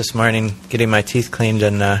office this morning getting my teeth cleaned,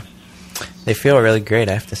 and they feel really great,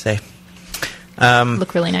 I have to say.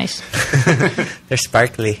 Look really nice. They're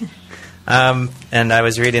sparkly. And I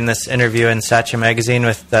was reading this interview in Sacha magazine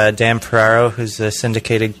with Dan Ferraro, who's a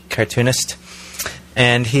syndicated cartoonist,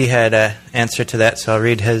 and he had an answer to that, so I'll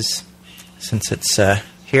read his since it's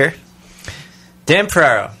here. Dan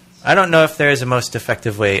Ferraro. I don't know if there is a most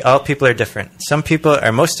effective way. All people are different. Some people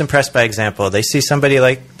are most impressed by example. They see somebody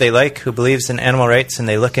they like who believes in animal rights and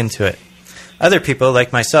they look into it. Other people,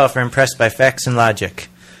 like myself, are impressed by facts and logic.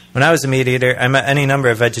 When I was a meat eater, I met any number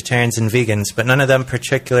of vegetarians and vegans, but none of them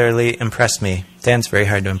particularly impressed me. Dan's very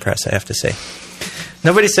hard to impress, I have to say.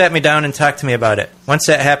 Nobody sat me down and talked to me about it. Once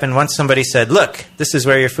that happened, once somebody said, "Look, this is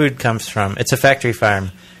where your food comes from. It's a factory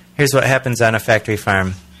farm. Here's what happens on a factory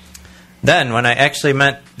farm." Then, when I actually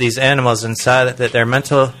met these animals and saw that their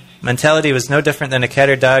mentality was no different than a cat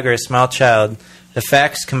or dog or a small child, the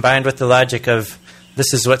facts combined with the logic of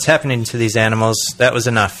this is what's happening to these animals. That was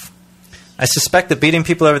enough. I suspect that beating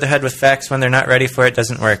people over the head with facts when they're not ready for it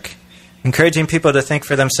doesn't work. Encouraging people to think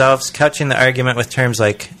for themselves, couching the argument with terms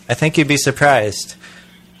like, I think you'd be surprised.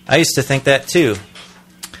 I used to think that too.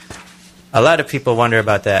 A lot of people wonder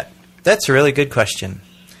about that. That's a really good question.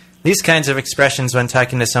 These kinds of expressions when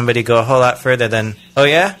talking to somebody go a whole lot further than, oh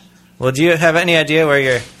yeah? Well, do you have any idea where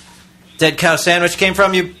your dead cow sandwich came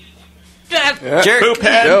from, you jerk? Poop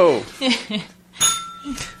head. Yo.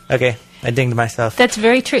 Okay, I dinged myself. That's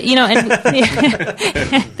very true. You know, and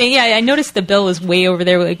yeah, I noticed the bell is way over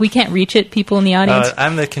there. Like, we can't reach it, people in the audience.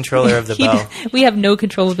 I'm the controller of the bell. We have no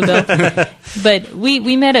control of the bell. But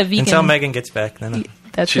we met a vegan... Until Megan gets back, then...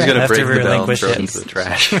 She's going to break the bell and relinquish throw it it. into the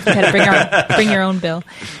trash. You got to bring your own bill.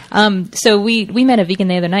 So we met a vegan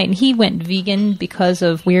the other night, and he went vegan because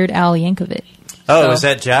of Weird Al Yankovic. Oh, So- was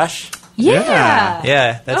that Josh? Yeah.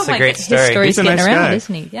 Yeah, that's a great story. His story's He's a getting nice around, guy.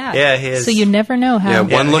 isn't he? Yeah. Yeah, he is. So you never know how... Yeah,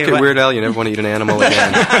 one look he at went- Weird Al, you never want to eat an animal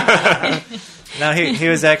again. No, he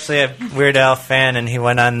was actually a Weird Al fan, and he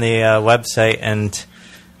went on the website, and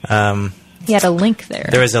He had a link there.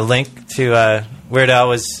 there was a link to Weird Al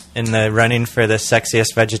was in the running for the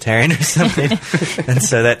sexiest vegetarian or something, and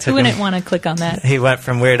so that Who took wouldn't him. want to click on that? He went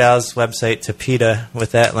from Weird Al's website to PETA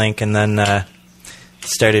with that link, and then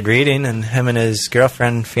started reading, and him and his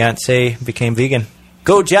girlfriend, fiance, became vegan.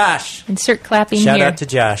 Go, Josh! Insert clapping Shout here. out to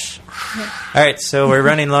Josh. All right, so we're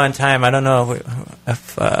running low on time. I don't know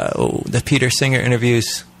if the Peter Singer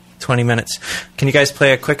interview's 20 minutes. Can you guys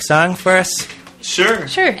play a quick song for us? Sure.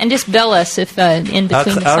 Sure, and just bell us if in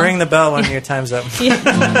between the I'll song. ring the bell when your time's up.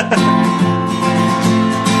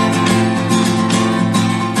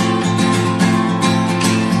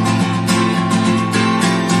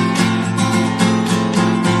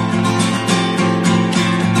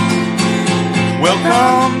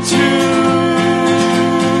 Welcome to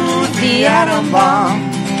the atom bomb,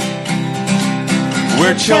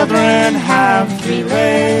 where children have 3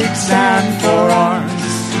 legs and 4 arms.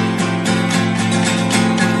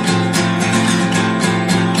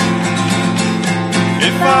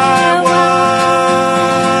 If I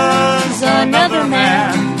was another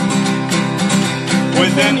man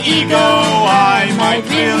with an ego, I might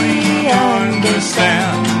really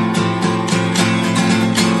understand.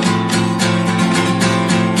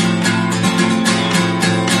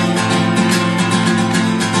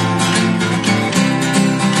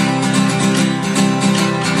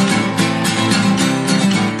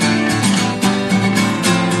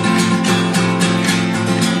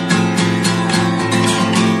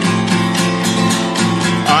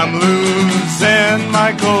 I'm losing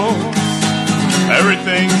my goals.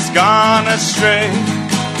 Everything's gone astray.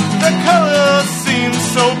 The color seems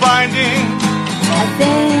so binding. I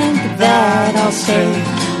think that I'll stay.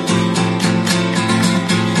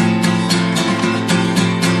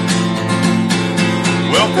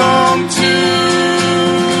 Welcome to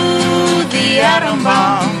the atom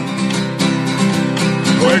bomb,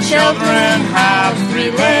 where children have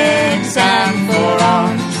 3 legs and 4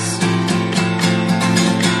 arms.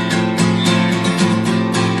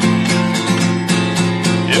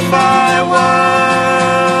 If I was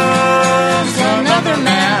another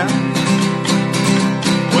man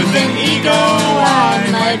with an ego, I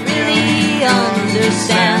might really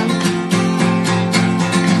understand.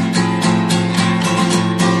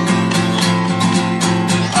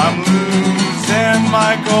 I'm losing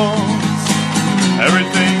my goals.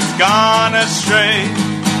 Everything's gone astray.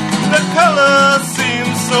 The color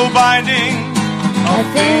seems so binding. I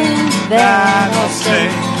think that I'll stay.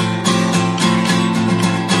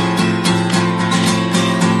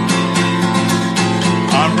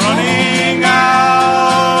 I'm running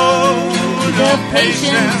out of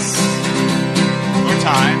patience for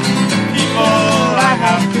time. People I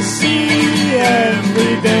have to see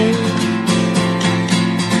every day.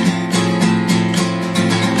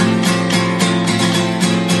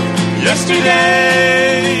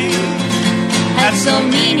 Yesterday had some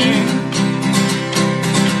meaning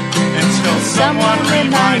until someone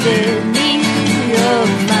reminded me of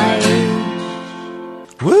my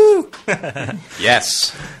age. Woo!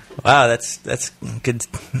 Yes. Wow, that's a good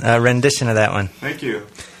rendition of that one. Thank you.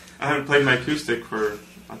 I haven't played my acoustic for,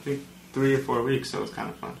 I think, 3 or 4 weeks, so it's kind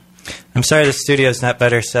of fun. I'm sorry the studio's not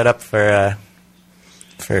better set up for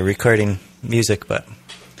recording music, but I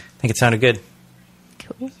think it sounded good.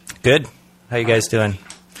 Cool. Good? How you guys doing?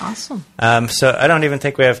 Awesome. So I don't even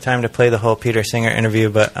think we have time to play the whole Peter Singer interview,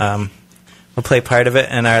 but we'll play part of it.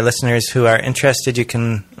 And our listeners who are interested, you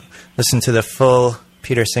can listen to the full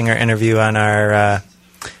Peter Singer interview on our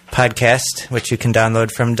podcast, which you can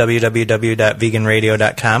download from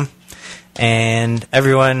www.veganradio.com. And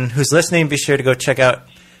everyone who's listening, be sure to go check out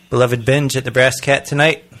Beloved Binge at the Brass Cat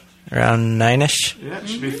tonight, around 9-ish. Yeah, it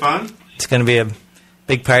should be fun. It's going to be a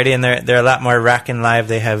big party, and they're a lot more rockin' live.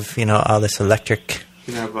 They have, all this electric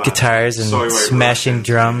guitars and smashing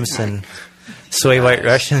drums and soy white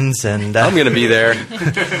Russians, and I'm going to be there.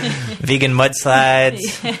 vegan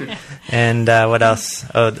mudslides, and what else?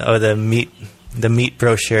 Oh, the meat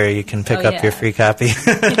brochure. You can pick up your free copy. Give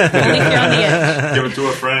it to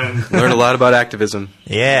a friend. Learn a lot about activism.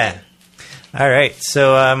 Yeah. All right.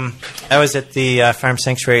 So I was at the Farm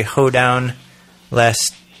Sanctuary Hoedown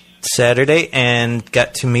last Saturday and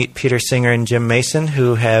got to meet Peter Singer and Jim Mason,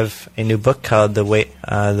 who have a new book called The Way.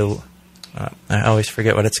 I always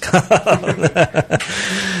forget what it's called.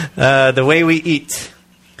 The Way We Eat,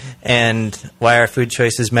 and Why Our Food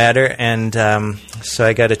Choices Matter. And so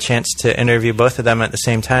I got a chance to interview both of them at the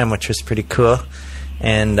same time, which was pretty cool.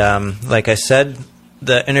 And like I said,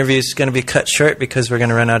 the interview is going to be cut short because we're going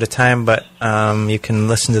to run out of time, but you can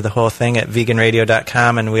listen to the whole thing at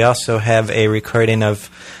veganradio.com. And we also have a recording of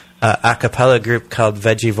a cappella group called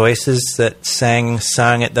Veggie Voices that sang a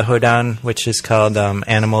song at the Hoedown, which is called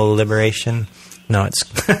Animal Liberation. No, it's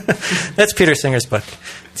that's Peter Singer's book.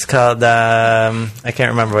 It's called, I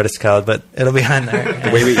can't remember what it's called, but it'll be on there.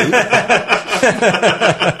 The Way We Eat?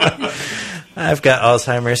 I've got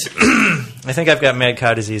Alzheimer's. I think I've got mad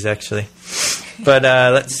cow disease, actually. But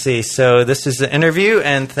let's see. So this is the interview,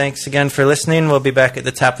 and thanks again for listening. We'll be back at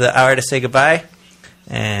the top of the hour to say goodbye,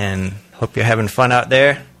 and hope you're having fun out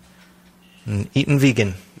there and eating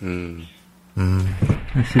vegan.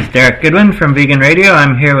 This is Derek Goodwin from Vegan Radio.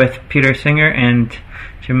 I'm here with Peter Singer and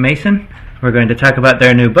Jim Mason. We're going to talk about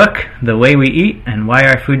their new book, The Way We Eat and Why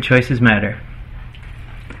Our Food Choices Matter.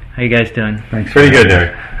 How you guys doing? Thanks. Pretty good,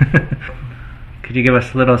 Derek. Could you give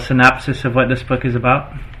us a little synopsis of what this book is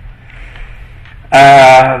about?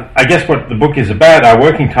 I guess what the book is about, our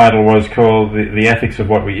working title was called The Ethics of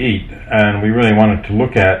What We Eat, and we really wanted to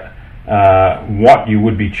look at what you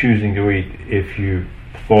would be choosing to eat if you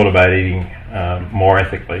thought about eating more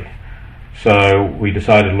ethically. So we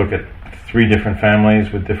decided to look at 3 different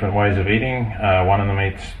families with different ways of eating. One of them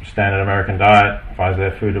eats standard American diet, buys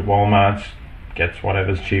their food at Walmart, gets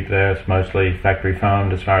whatever's cheap there. It's mostly factory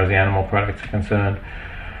farmed as far as the animal products are concerned.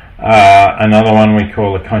 Another one we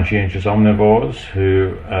call the conscientious omnivores,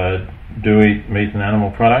 who do eat meat and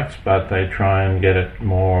animal products, but they try and get it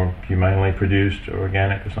more humanely produced or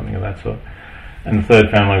organic or something of that sort. And the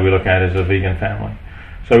third family we look at is a vegan family.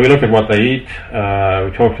 So we look at what they eat,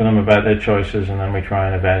 we talk to them about their choices, and then we try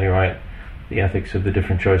and evaluate the ethics of the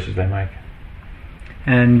different choices they make.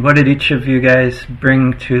 And what did each of you guys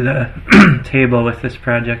bring to the table with this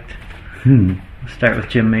project? We'll start with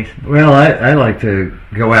Jim Mason. Well, I like to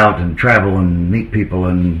go out and travel and meet people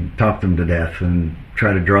and talk them to death and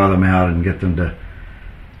try to draw them out and get them to,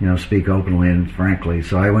 speak openly and frankly.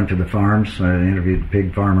 So I went to the farms. I interviewed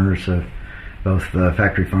pig farmers, both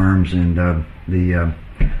factory farms and the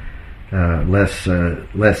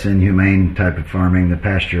less inhumane type of farming, the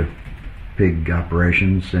pasture pig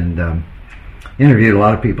operations, and interviewed a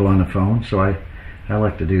lot of people on the phone. So I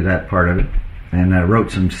like to do that part of it. And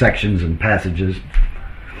wrote some sections and passages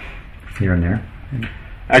here and there.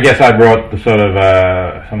 I guess I brought the sort of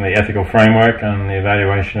some of the ethical framework and the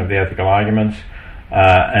evaluation of the ethical arguments,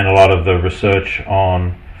 and a lot of the research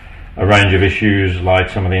on a range of issues, like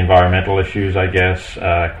some of the environmental issues, I guess,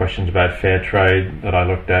 questions about fair trade that I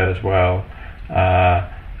looked at as well,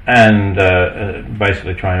 and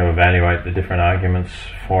basically trying to evaluate the different arguments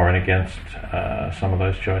for and against some of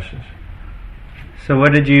those choices. So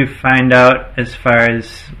what did you find out as far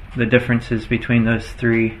as the differences between those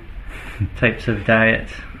 3 types of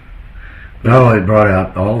diets? Well, it brought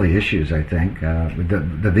out all the issues, I think.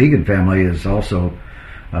 The vegan family is also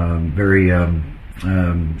very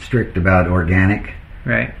strict about organic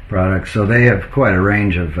products, so they have quite a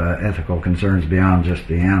range of ethical concerns beyond just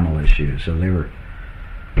the animal issue. So they were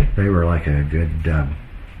like a good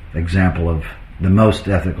example of the most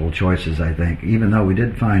ethical choices, I think, even though we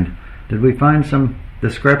did find... Did we find some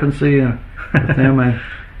discrepancy with them?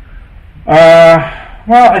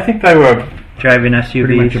 Well, I think they were driving SUVs.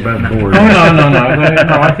 Pretty much above board. No.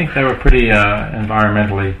 I think they were pretty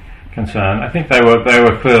environmentally concerned. I think they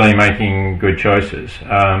were clearly making good choices.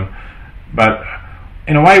 But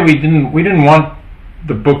in a way, we didn't want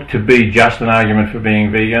the book to be just an argument for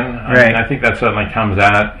being vegan. I mean, I think that certainly comes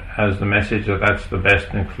out as the message that that's the best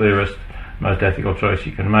and clearest, most ethical choice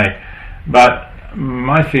you can make. But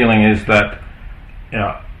my feeling is that,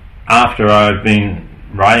 after I've been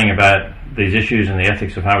writing about these issues and the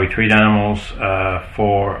ethics of how we treat animals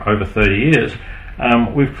for over 30 years,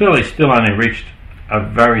 we've clearly still only reached a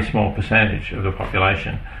very small percentage of the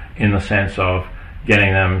population in the sense of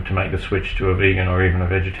getting them to make the switch to a vegan or even a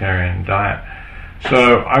vegetarian diet.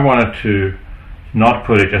 So I wanted to not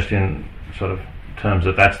put it just in sort of terms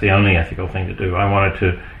that that's the only ethical thing to do. I wanted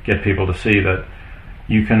to get people to see that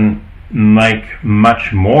you can make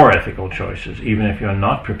much more ethical choices, even if you're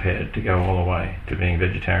not prepared to go all the way to being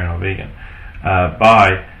vegetarian or vegan,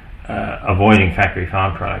 by avoiding factory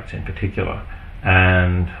farm products in particular.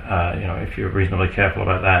 And if you're reasonably careful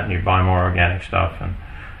about that and you buy more organic stuff, and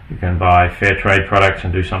you can buy fair trade products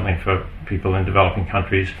and do something for people in developing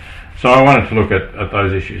countries. So I wanted to look at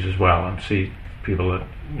those issues as well and see people that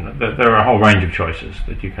there are a whole range of choices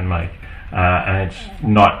that you can make, and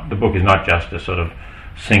the book is not just a sort of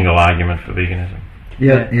single argument for veganism.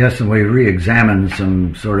 Yes, and we re-examined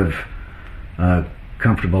some sort of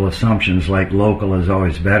comfortable assumptions like local is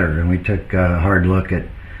always better, and we took a hard look at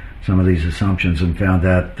some of these assumptions and found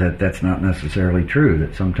out that that's not necessarily true,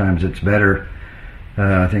 that sometimes it's better.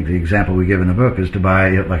 I think the example we give in the book is to buy,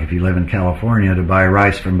 like if you live in California, to buy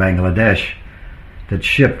rice from Bangladesh that's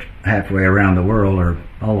shipped halfway around the world or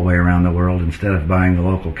all the way around the world instead of buying the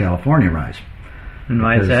local California rice. And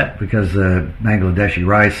why is that? Because Bangladeshi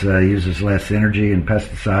rice uses less energy and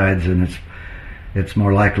pesticides, and it's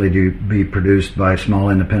more likely to be produced by small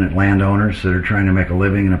independent landowners that are trying to make a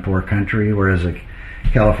living in a poor country, whereas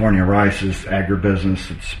California rice is agribusiness.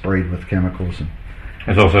 It's sprayed with chemicals.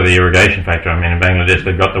 There's also the irrigation factor. I mean, in Bangladesh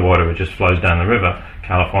they've got the water which just flows down the river.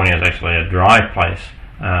 California is actually a dry place,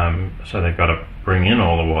 so they've got to bring in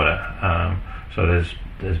all the water. So there's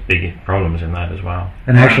big problems in that as well.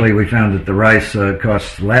 And actually we found that the rice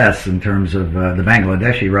costs less in terms of the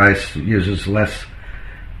Bangladeshi rice uses less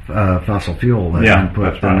fossil fuel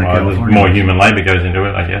input than the California. There's more human labour goes into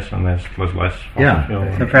it, I guess, and there's less fossil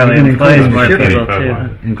fuel. So probably employs more people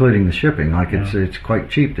too. Including the shipping. Like it's quite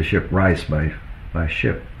cheap to ship rice by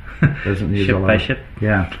ship. Doesn't use ship a lot by ship.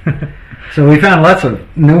 Yeah. So we found lots of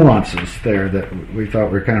nuances there that we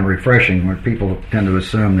thought were kind of refreshing, where people tend to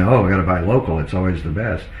assume that, I got to buy local, it's always the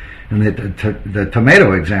best. And the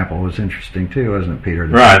tomato example was interesting too, wasn't it, Peter?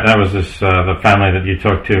 Right. That was the family that you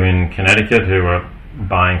talked to in Connecticut who were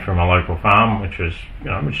buying from a local farm, which is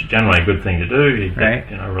generally a good thing to do. You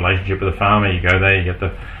get a relationship with the farmer, you go there, you get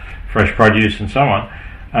the fresh produce and so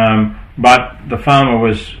on. But the farmer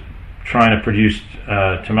was trying to produce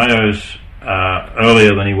tomatoes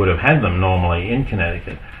earlier than he would have had them normally in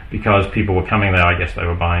Connecticut, because people were coming there. I guess they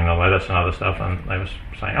were buying the lettuce and other stuff, and they were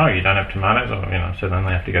saying, you don't have tomatoes, or, so then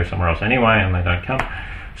they have to go somewhere else anyway, and they don't come.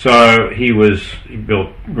 So he built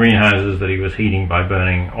greenhouses that he was heating by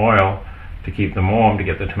burning oil to keep them warm, to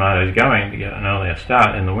get the tomatoes going, to get an earlier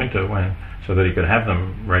start in the winter, so that he could have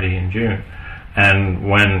them ready in June. And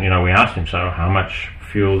when we asked him, so how much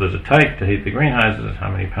fuel does it take to heat the greenhouses? How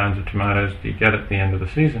many pounds of tomatoes do you get at the end of the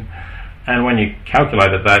season? And when you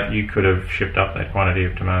calculated that, you could have shipped up that quantity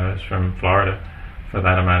of tomatoes from Florida for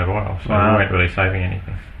that amount of oil. So you weren't really saving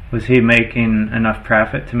anything. Was he making enough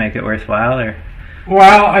profit to make it worthwhile, or?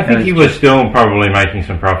 Well, I think he was still probably making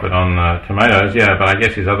some profit on the tomatoes, but I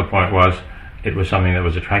guess his other point was it was something that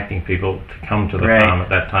was attracting people to come to the farm at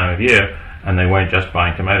that time of year, and they weren't just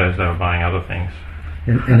buying tomatoes, they were buying other things.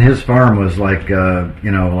 And his farm was like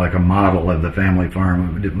like a model of the family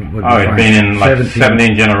farm. It'd been in like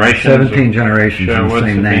 17 generations. 17 generations in the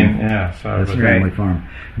same name. So that's family farm.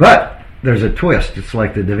 But there's a twist. It's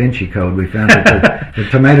like the Da Vinci Code. We found that the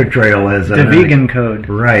tomato trail has the vegan code.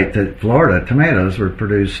 Right. That Florida tomatoes were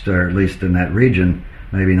produced, or at least in that region,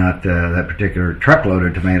 maybe not that particular truckload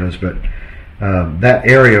of tomatoes, but that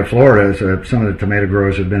area of Florida, some of the tomato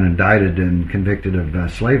growers have been indicted and convicted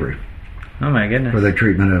of slavery. Oh my goodness! For the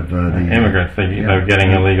treatment of the immigrants, they were getting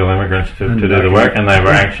illegal immigrants to do the work, and they were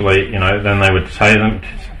actually, then they would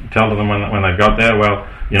tell them when they got there, well,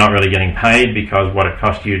 you're not really getting paid because what it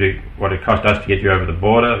cost us to get you over the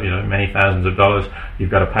border, many thousands of dollars, you've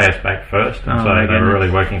got to pay us back first, and so they were really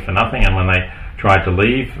working for nothing. And when they tried to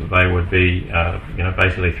leave, they would be,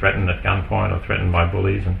 basically threatened at gunpoint or threatened by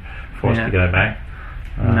bullies and forced to go back.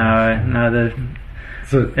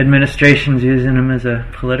 So administration's using them as a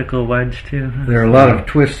political wedge too. There are a lot of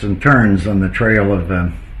twists and turns on the trail of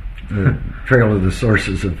the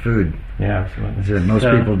sources of food. Yeah, absolutely. Most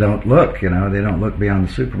people don't look. They don't look beyond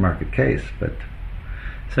the supermarket case. But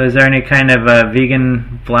so, is there any kind of a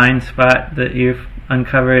vegan blind spot that you've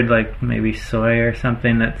uncovered, like maybe soy or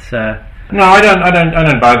something that's? No, I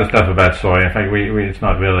don't buy the stuff about soy. In fact, we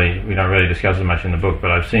don't really discuss it much in the book.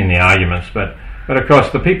 But I've seen the arguments. But of course,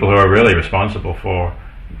 the people who are really responsible for,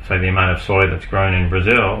 say, the amount of soy that's grown in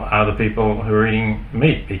Brazil are the people who are eating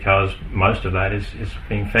meat, because most of that is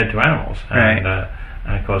being fed to animals.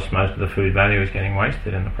 and of course most of the food value is getting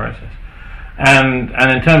wasted in the process. And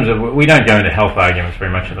in terms of, we don't go into health arguments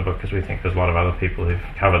very much in the book because we think there's a lot of other people who've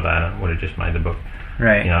covered that and would have just made the book,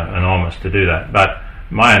 enormous to do that. But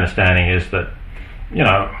my understanding is that,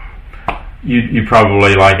 you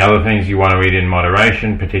probably, like other things, you want to eat in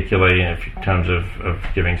moderation, particularly in terms of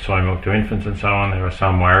giving soy milk to infants and so on. There are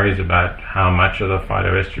some worries about how much of the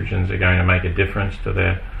phytoestrogens are going to make a difference to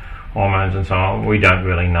their hormones and so on. We don't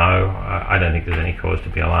really know. I don't think there's any cause to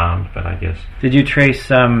be alarmed, but I guess. Did you trace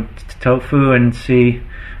tofu and see,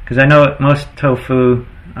 because I know most tofu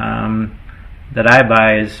that I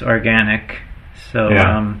buy is organic, so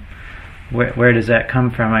where does that come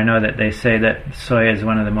from? I know that they say that soy is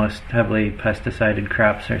one of the most heavily pesticided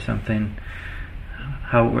crops or something.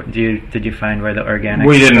 How did you find where the organic?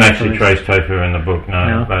 We didn't actually trace tofu in the book,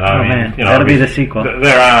 no. But I mean, that'll be the sequel.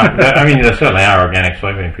 There certainly are organic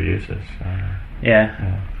soybean producers.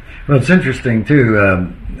 Yeah. Well, it's interesting too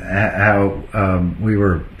how we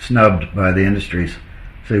were snubbed by the industries.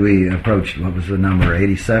 See, we approached, what was the number,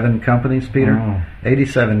 87 companies, Peter? Oh.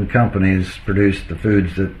 87 companies produced the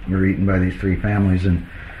foods that were eaten by these three families, and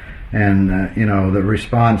the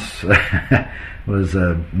response was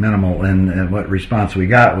minimal. And what response we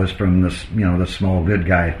got was from the small good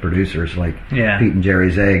guy producers like Pete and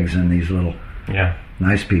Jerry's Eggs and these little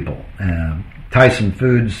nice people. Tyson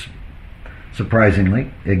Foods,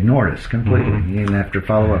 surprisingly, ignored us completely, even after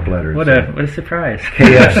follow-up letters. What a surprise.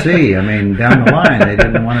 KFC, I mean, down the line, they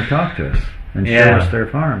didn't want to talk to us and show us their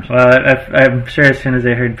farms. Well, I'm sure as soon as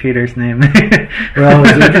they heard Peter's name, well,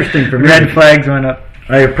 it was interesting for me. Red flags went up.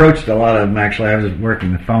 I approached a lot of them, actually. I was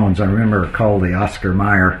working the phones. I remember I called the Oscar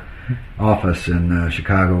Mayer office in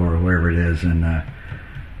Chicago or wherever it is, and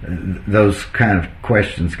those kind of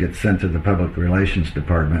questions get sent to the public relations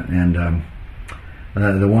department, and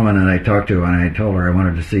the woman that I talked to, when I told her I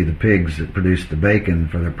wanted to see the pigs that produced the bacon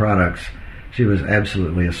for their products, she was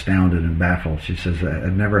absolutely astounded and baffled. She says,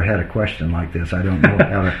 I've never had a question like this. I don't know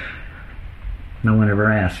how to... No one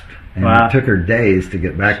ever asked. And it took her days to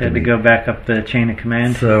get back to me. She had to go back up the chain of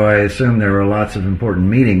command. So I assume there were lots of important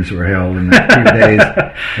meetings were held in that few days.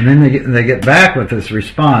 And then they get back with this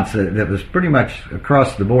response that was pretty much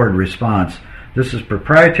across the board response. This is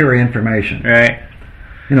proprietary information. Right.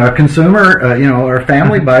 A consumer, or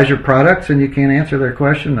family buys your products and you can't answer their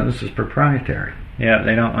question. No, this is proprietary. Yeah,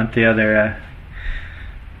 they don't want the other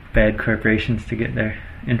bad corporations to get their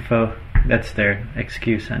info. That's their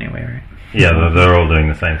excuse anyway, right? Yeah, they're all doing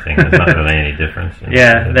the same thing. There's not really any difference.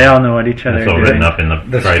 They all know what each other are doing. It's all written up in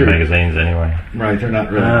the trade magazines anyway. Right, they're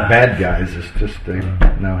not really bad guys. It's just they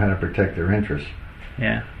know how to protect their interests.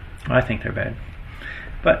 Yeah, well, I think they're bad.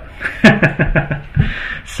 But,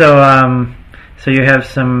 so you have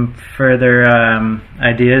some further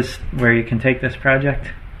ideas where you can take this project?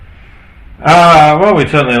 Well, we'd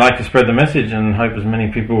certainly like to spread the message and hope as many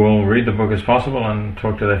people will read the book as possible and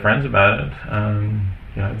talk to their friends about it.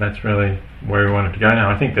 That's really where we want it to go now.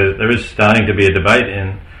 I think there is starting to be a debate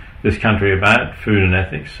in this country about food and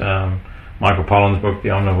ethics. Michael Pollan's book, The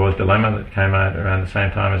Omnivore's Dilemma, that came out around the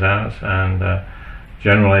same time as ours, and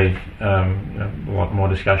generally a lot more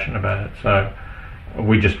discussion about it. So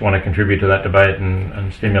we just want to contribute to that debate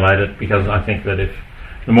and stimulate it, because I think that if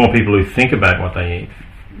the more people who think about what they eat,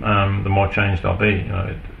 the more change there'll be.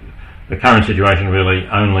 The current situation really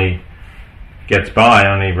only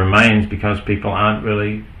remains because people aren't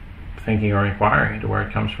really thinking or inquiring into where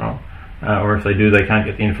it comes from, or if they do, they can't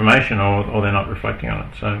get the information, or they're not reflecting on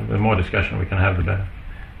it. So the more discussion we can have, the better.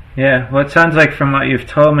 Yeah, well, it sounds like from what you've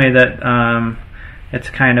told me that it's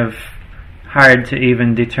kind of hard to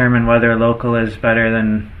even determine whether local is better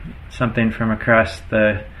than something from across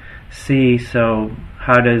the sea. So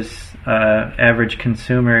how does average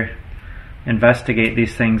consumer investigate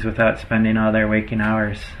these things without spending all their waking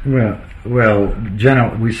hours? Well,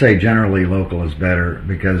 we say generally local is better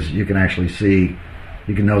because you can actually see,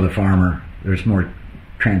 you can know the farmer. There's more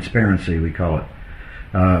transparency, we call it.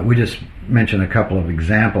 We just mentioned a couple of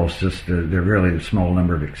examples, just there are really a small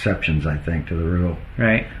number of exceptions, I think, to the rule.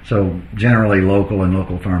 Right. So generally local and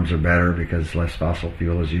local farms are better because less fossil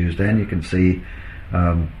fuel is used, and you can see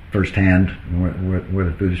firsthand where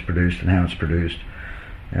the food is produced and how it's produced.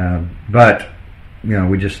 But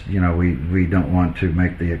we just we don't want to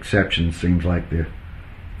make the exceptions seems like they're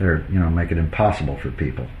make it impossible for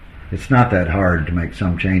people. It's not that hard to make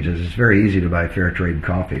some changes. It's very easy to buy fair trade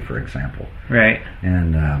coffee, for example. Right.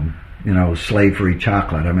 And slave-free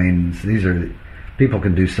chocolate. I mean, people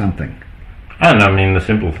can do something. And I mean, the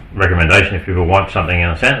simple recommendation, if people want something in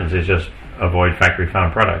a sentence, is just avoid factory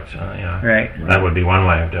farm products. Right. That would be one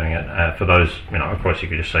way of doing it. For those, of course, you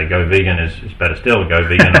could just say go vegan is better still. Go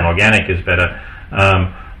vegan and organic is better.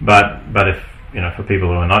 But if for people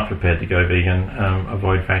who are not prepared to go vegan,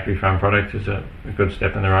 avoid factory farm products is a good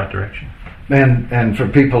step in the right direction. And for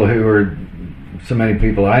people who are, so many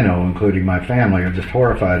people I know, including my family, are just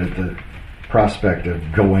horrified at the prospect of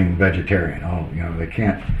going vegetarian. They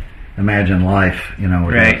can't imagine life,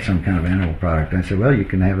 without some kind of animal product. I said, well, you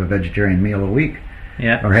can have a vegetarian meal a week,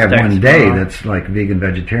 or have one day that's like vegan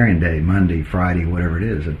vegetarian day, Monday, Friday, whatever it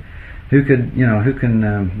is. And who can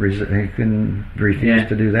refuse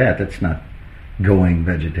to do that? That's not going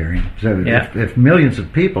vegetarian. So if millions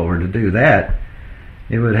of people were to do that,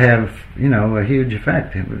 it would have a huge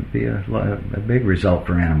effect. It would be a big result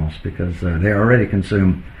for animals, because they already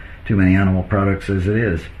consume too many animal products as it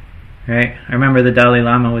is. Right. I remember the Dalai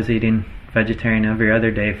Lama was eating vegetarian every other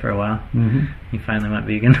day for a while. Mm-hmm. He finally went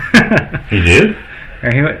vegan. He did?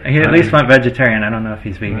 Or he at least went vegetarian. I don't know if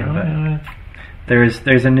he's vegan, but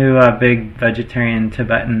there's a new big vegetarian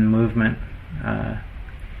Tibetan movement,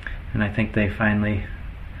 and I think they finally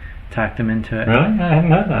talked him into it. Really? I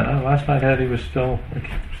hadn't heard that. Last I heard he was still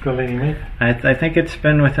eating meat. I think it's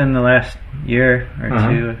been within the last year or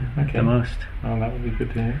two at the most. Oh, that would be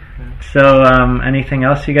good to hear. Yeah. So, anything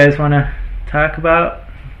else you guys want to talk about?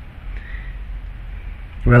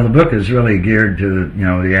 Well, the book is really geared to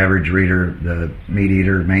the average reader, the meat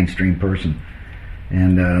eater, mainstream person,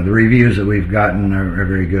 and the reviews that we've gotten are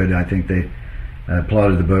very good. I think they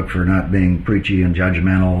applauded the book for not being preachy and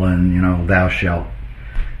judgmental and thou shalt.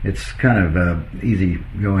 It's kind of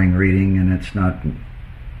easy-going reading, and it's not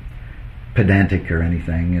pedantic or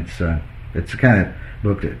anything. It's the kind of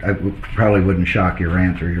book that probably wouldn't shock your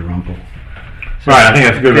aunt or your uncle. So right, I think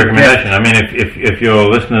that's a good recommendation. I mean, if your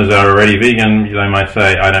listeners are already vegan, they might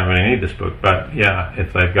say, I don't really need this book. But yeah,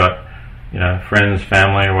 if they've got friends,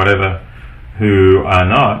 family, or whatever who are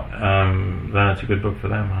not, then it's a good book for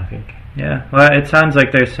them, I think. Yeah, well, it sounds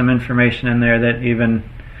like there's some information in there that even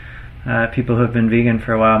people who have been vegan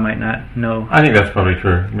for a while might not know. I think that's probably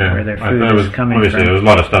true. Yeah. Where their food is coming obviously from. There was a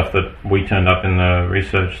lot of stuff that we turned up in the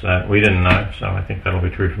research that we didn't know, so I think that'll be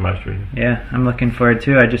true for most readers. Yeah, I'm looking forward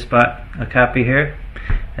to it. I just bought a copy here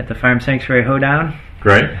at the Farm Sanctuary Hoedown.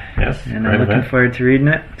 Great, yes. And I'm looking forward to reading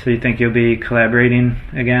it. So you think you'll be collaborating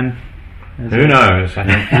again? Who knows? I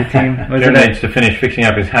think the team. Jim needs to finish fixing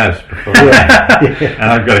up his house before. And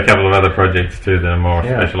I've got a couple of other projects too that are more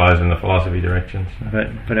specialised in the philosophy direction. So.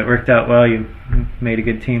 But it worked out well. You made a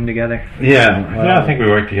good team together. Yeah, I think we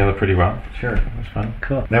worked together pretty well. Sure, it was fun.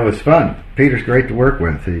 Cool. That was fun. Peter's great to work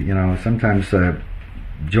with. Sometimes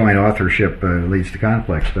joint authorship leads to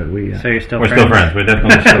conflicts, but so you're still we're friends? Still friends. We're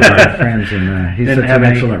definitely still friends, and he's such an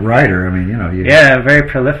excellent writer. I mean, very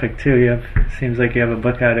prolific too. Seems like you have a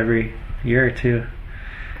book out every year or two.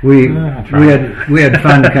 We had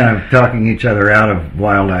fun kind of talking each other out of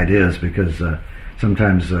wild ideas, because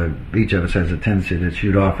sometimes each of us has a tendency to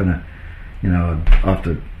shoot off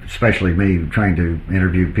especially me trying to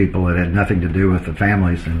interview people that had nothing to do with the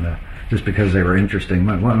families, and just because they were interesting.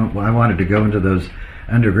 I wanted to go into those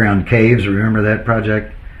underground caves. Remember that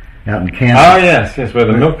project out in Kansas? Oh yes, where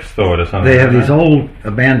the milk's stored or something. They have these old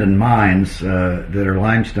abandoned mines that are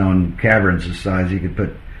limestone caverns the size you could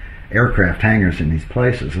put aircraft hangars in these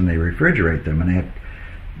places, and they refrigerate them, and they have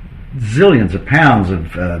zillions of pounds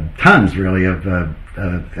of tons really of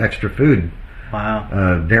extra food.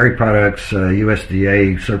 Wow. Dairy products,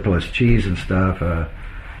 USDA surplus cheese and stuff,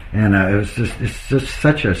 and it's just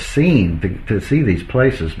such a scene to see these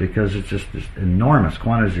places, because it's just enormous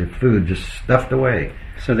quantities of food just stuffed away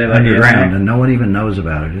so they underground, and no one even knows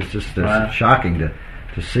about it. It's just shocking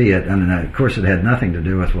to see it, and of course it had nothing to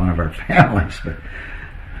do with one of our families, but.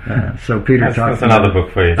 So Peter talked. That's another book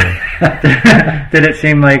for you. Did it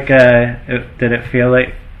seem like? Did it feel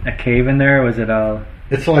like a cave in there? Or was it all?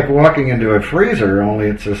 It's like walking into a freezer, only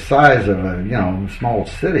it's the size of a small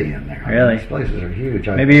city in there. Really, these places are huge.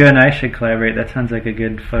 Maybe you and I should collaborate. That sounds like a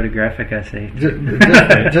good photographic essay.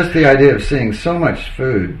 Just the idea of seeing so much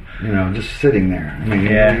food, just sitting there. I mean,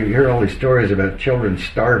 you hear all these stories about children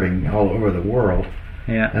starving all over the world.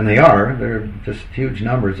 Yeah. And there are just huge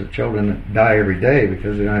numbers of children that die every day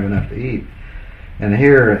because they don't have enough to eat. And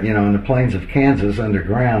here, in the plains of Kansas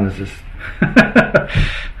underground is this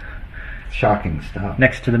shocking stuff.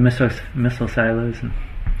 Next to the missile silos.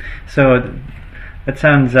 So that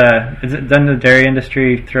sounds, doesn't the dairy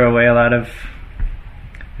industry throw away a lot of,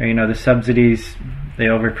 the subsidies they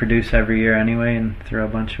overproduce every year anyway and throw a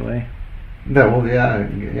bunch away? No, well, yeah.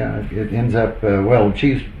 It ends up the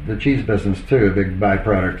cheese business too. A big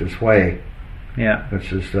byproduct is whey,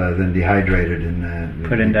 which is then dehydrated and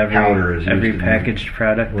put into powder every packaged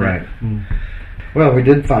product. Right. Well, we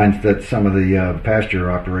did find that some of the pasture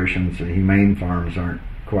operations, the humane farms, aren't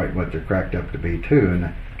quite what they're cracked up to be too. And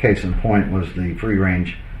the case in point was the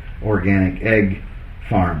free-range organic egg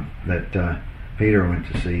farm that Peter went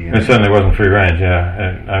to see. It certainly wasn't free range,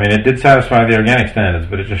 yeah. I mean, it did satisfy the organic standards,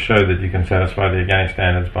 but it just showed that you can satisfy the organic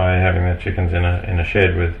standards by having the chickens in a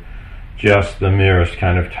shed with just the merest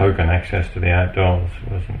kind of token access to the outdoors.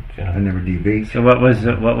 It wasn't, And never DB. So what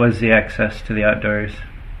was the access to the outdoors?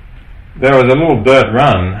 There was a little dirt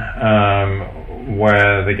run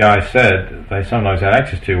where the guy said they sometimes had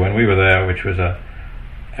access to when we were there, which was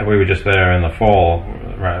we were just there in the fall.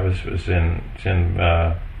 Right, it was in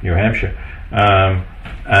New Hampshire.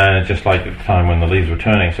 And just like at the time when the leaves were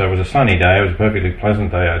turning, so it was a sunny day. It was a perfectly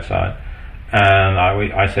pleasant day outside, and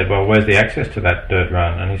I said, "Well, where's the access to that dirt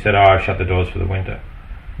run?" And he said, "Oh, I've shut the doors for the winter."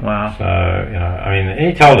 Wow. So I mean,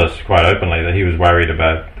 he told us quite openly that he was worried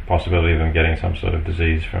about the possibility of them getting some sort of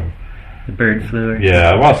disease from the bird flu.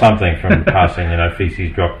 Something from passing,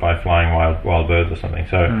 feces dropped by flying wild birds or something.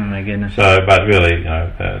 So, oh my goodness. So, but really,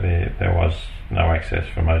 there was no access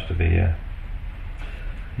for most of the year.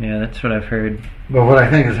 Yeah, that's what I've heard. Well, what I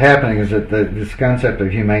think is happening is that this concept of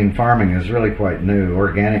humane farming is really quite new.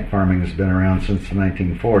 Organic farming has been around since the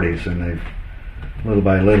 1940s, and they've little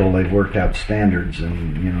by little they've worked out standards,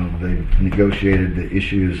 and they've negotiated the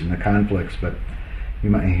issues and the conflicts. But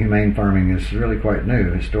humane farming is really quite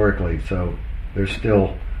new historically, so there's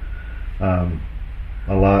still a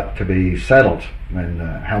lot to be settled, and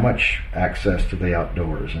how much access to the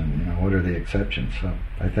outdoors, and what are the exceptions. So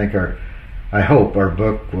I hope our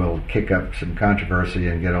book will kick up some controversy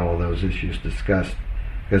and get all of those issues discussed,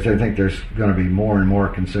 because I think there's going to be more and more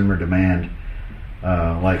consumer demand,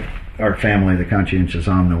 like our family, the conscientious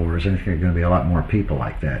omnivores. I think there are going to be a lot more people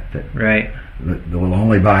like that right. that will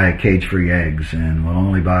only buy cage-free eggs and will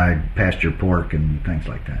only buy pasture pork and things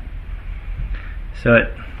like that. So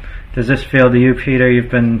does this feel to you, Peter? You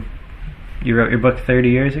wrote your book 30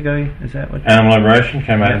 years ago, is that what? Animal Liberation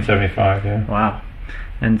came out in 75, yeah. Wow.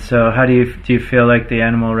 And so how do you feel like the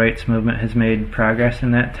animal rights movement has made progress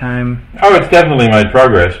in that time? Oh, it's definitely made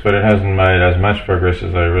progress, but it hasn't made as much progress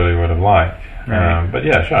as I really would have liked. Right. But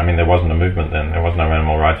yeah, sure, I mean, there wasn't a movement then. There was no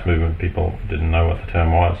animal rights movement. People didn't know what the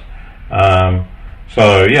term was.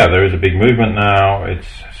 So yeah, there is a big movement now. It's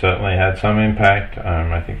certainly had some impact.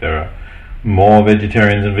 I think there are more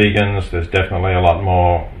vegetarians and vegans. There's definitely a lot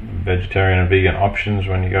more vegetarian and vegan options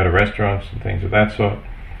when you go to restaurants and things of that sort.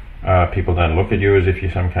 People don't look at you as if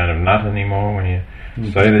you're some kind of nut anymore when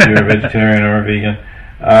you say that you're a vegetarian or a vegan.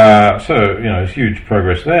 So there's huge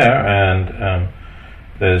progress there, and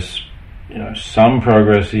there's some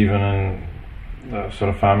progress even in the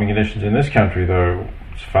sort of farming conditions in this country, though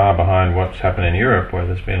it's far behind what's happened in Europe, where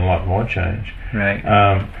there's been a lot more change. Right.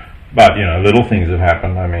 But little things have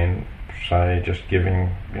happened. I mean, say just giving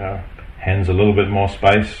hens a little bit more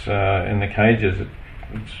space in the cages.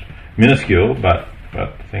 It's minuscule, but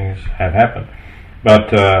things have happened.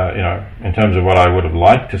 But in terms of what I would have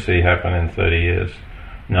liked to see happen in 30 years,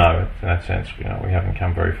 no, in that sense, we haven't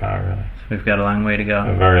come very far, really. So we've got a long way to go.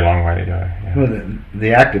 A very long way to go. Yeah. Well,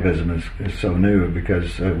 the activism is so new,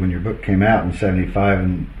 because when your book came out in 75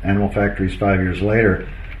 and Animal Factories 5 years later,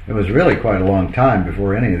 it was really quite a long time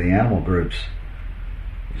before any of the animal groups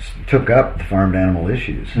took up the farmed animal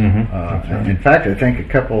issues. Mm-hmm. Right. In fact, I think a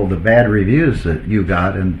couple of the bad reviews that you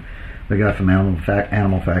got and we got from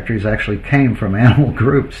Animal Factories actually came from animal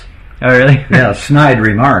groups. Oh, really? Yeah, snide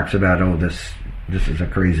remarks about, this is a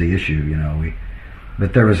crazy issue,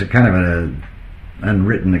 but there was a kind of an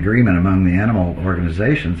unwritten agreement among the animal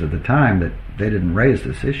organizations at the time that they didn't raise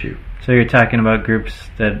this issue. So you're talking about groups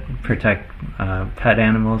that protect pet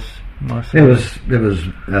animals mostly? It was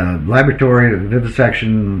laboratory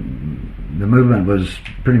vivisection. The movement was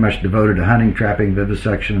pretty much devoted to hunting, trapping,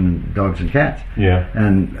 vivisection, dogs and cats. Yeah.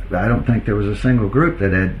 And I don't think there was a single group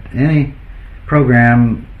that had any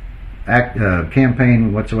program,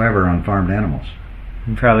 campaign whatsoever on farmed animals.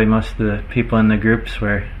 And probably most of the people in the groups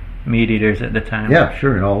were meat eaters at the time. Yeah,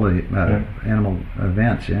 sure. All the animal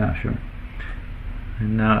events, yeah, sure.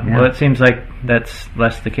 And well, it seems like that's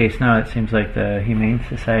less the case now. It seems like the Humane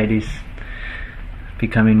Society's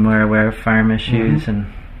becoming more aware of farm issues,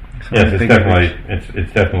 and yes,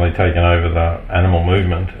 it's definitely taken over the animal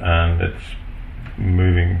movement, and it's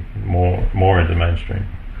moving more into mainstream.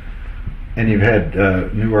 And you've had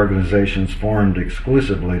new organizations formed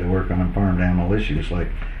exclusively to work on farmed animal issues, like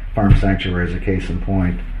Farm Sanctuary is a case in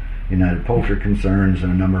point, United Poultry Concerns,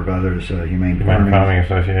 and a number of others, Humane Farming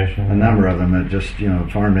Association. A number of them that just,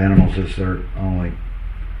 farmed animals is their only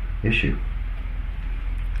issue.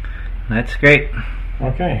 That's great.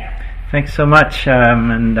 Okay. Thanks so much,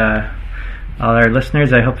 and all our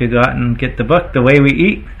listeners, I hope you go out and get the book, The Way We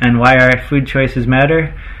Eat and Why Our Food Choices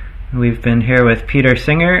Matter. We've been here with Peter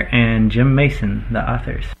Singer and Jim Mason, the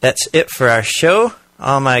authors. That's it for our show.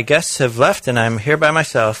 All my guests have left, and I'm here by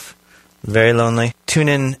myself. Very lonely. Tune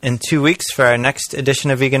in 2 weeks for our next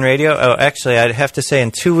edition of Vegan Radio. Oh, actually, I'd have to say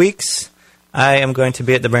in 2 weeks, I am going to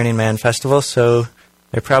be at the Burning Man Festival, so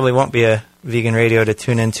there probably won't be a Vegan Radio to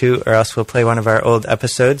tune into, or else we'll play one of our old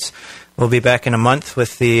episodes. We'll be back in a month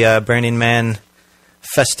with the Burning Man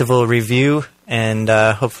Festival review, and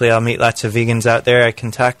hopefully I'll meet lots of vegans out there I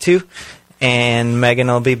can talk to. And Megan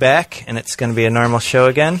will be back, and it's going to be a normal show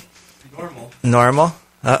again. Normal?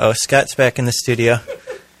 Uh-oh, Scott's back in the studio.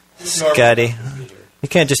 Scotty, you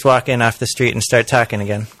can't just walk in off the street and start talking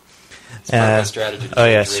again. It's part of my strategy. Oh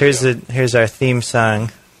yes, here's our theme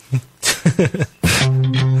song. Da,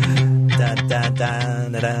 da, da,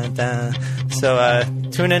 da, da, da. So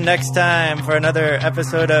tune in next time for another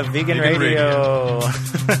episode of Vegan Radio.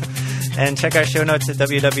 And check our show notes at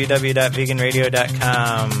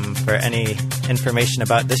www.veganradio.com for any information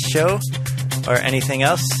about this show or anything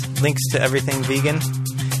else. Links to everything vegan.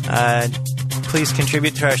 Please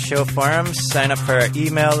contribute to our show forums. Sign up for our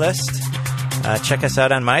email list. Check us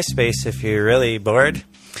out on MySpace if you're really bored.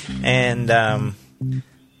 And come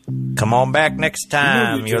on back next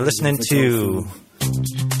time. You're listening to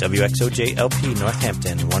WXOJ-LP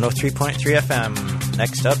Northampton, 103.3 FM.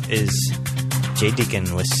 Next up is Jay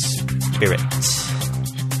Deacon with Spirit.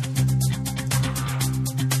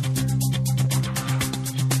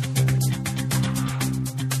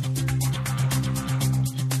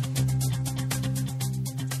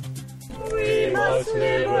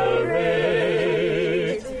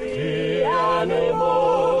 Liberate the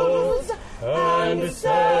animals and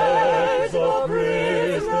set the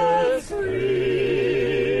prisoners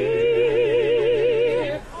free.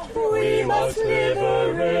 We must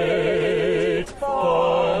liberate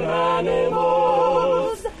farm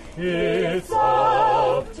animals. It's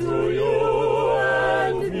up to you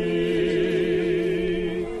and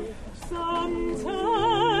me.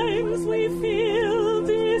 Sometimes we feel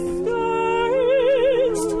discouraged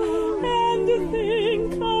and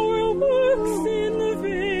think our work's in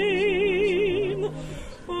vain.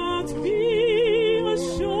 But be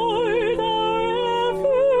assured our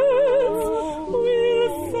efforts will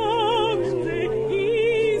someday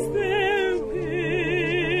ease their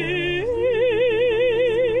pain.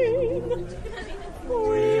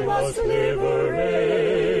 We must liberate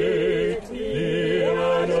the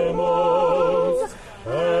animals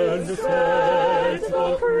and set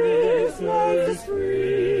the prisoners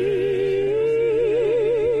free.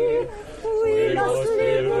 We must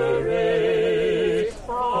liberate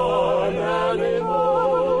farm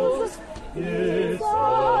animals. It's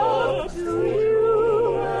up to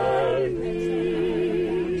you and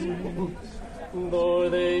me. Though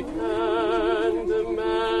they can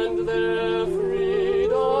demand their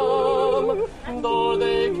freedom, though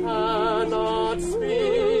they can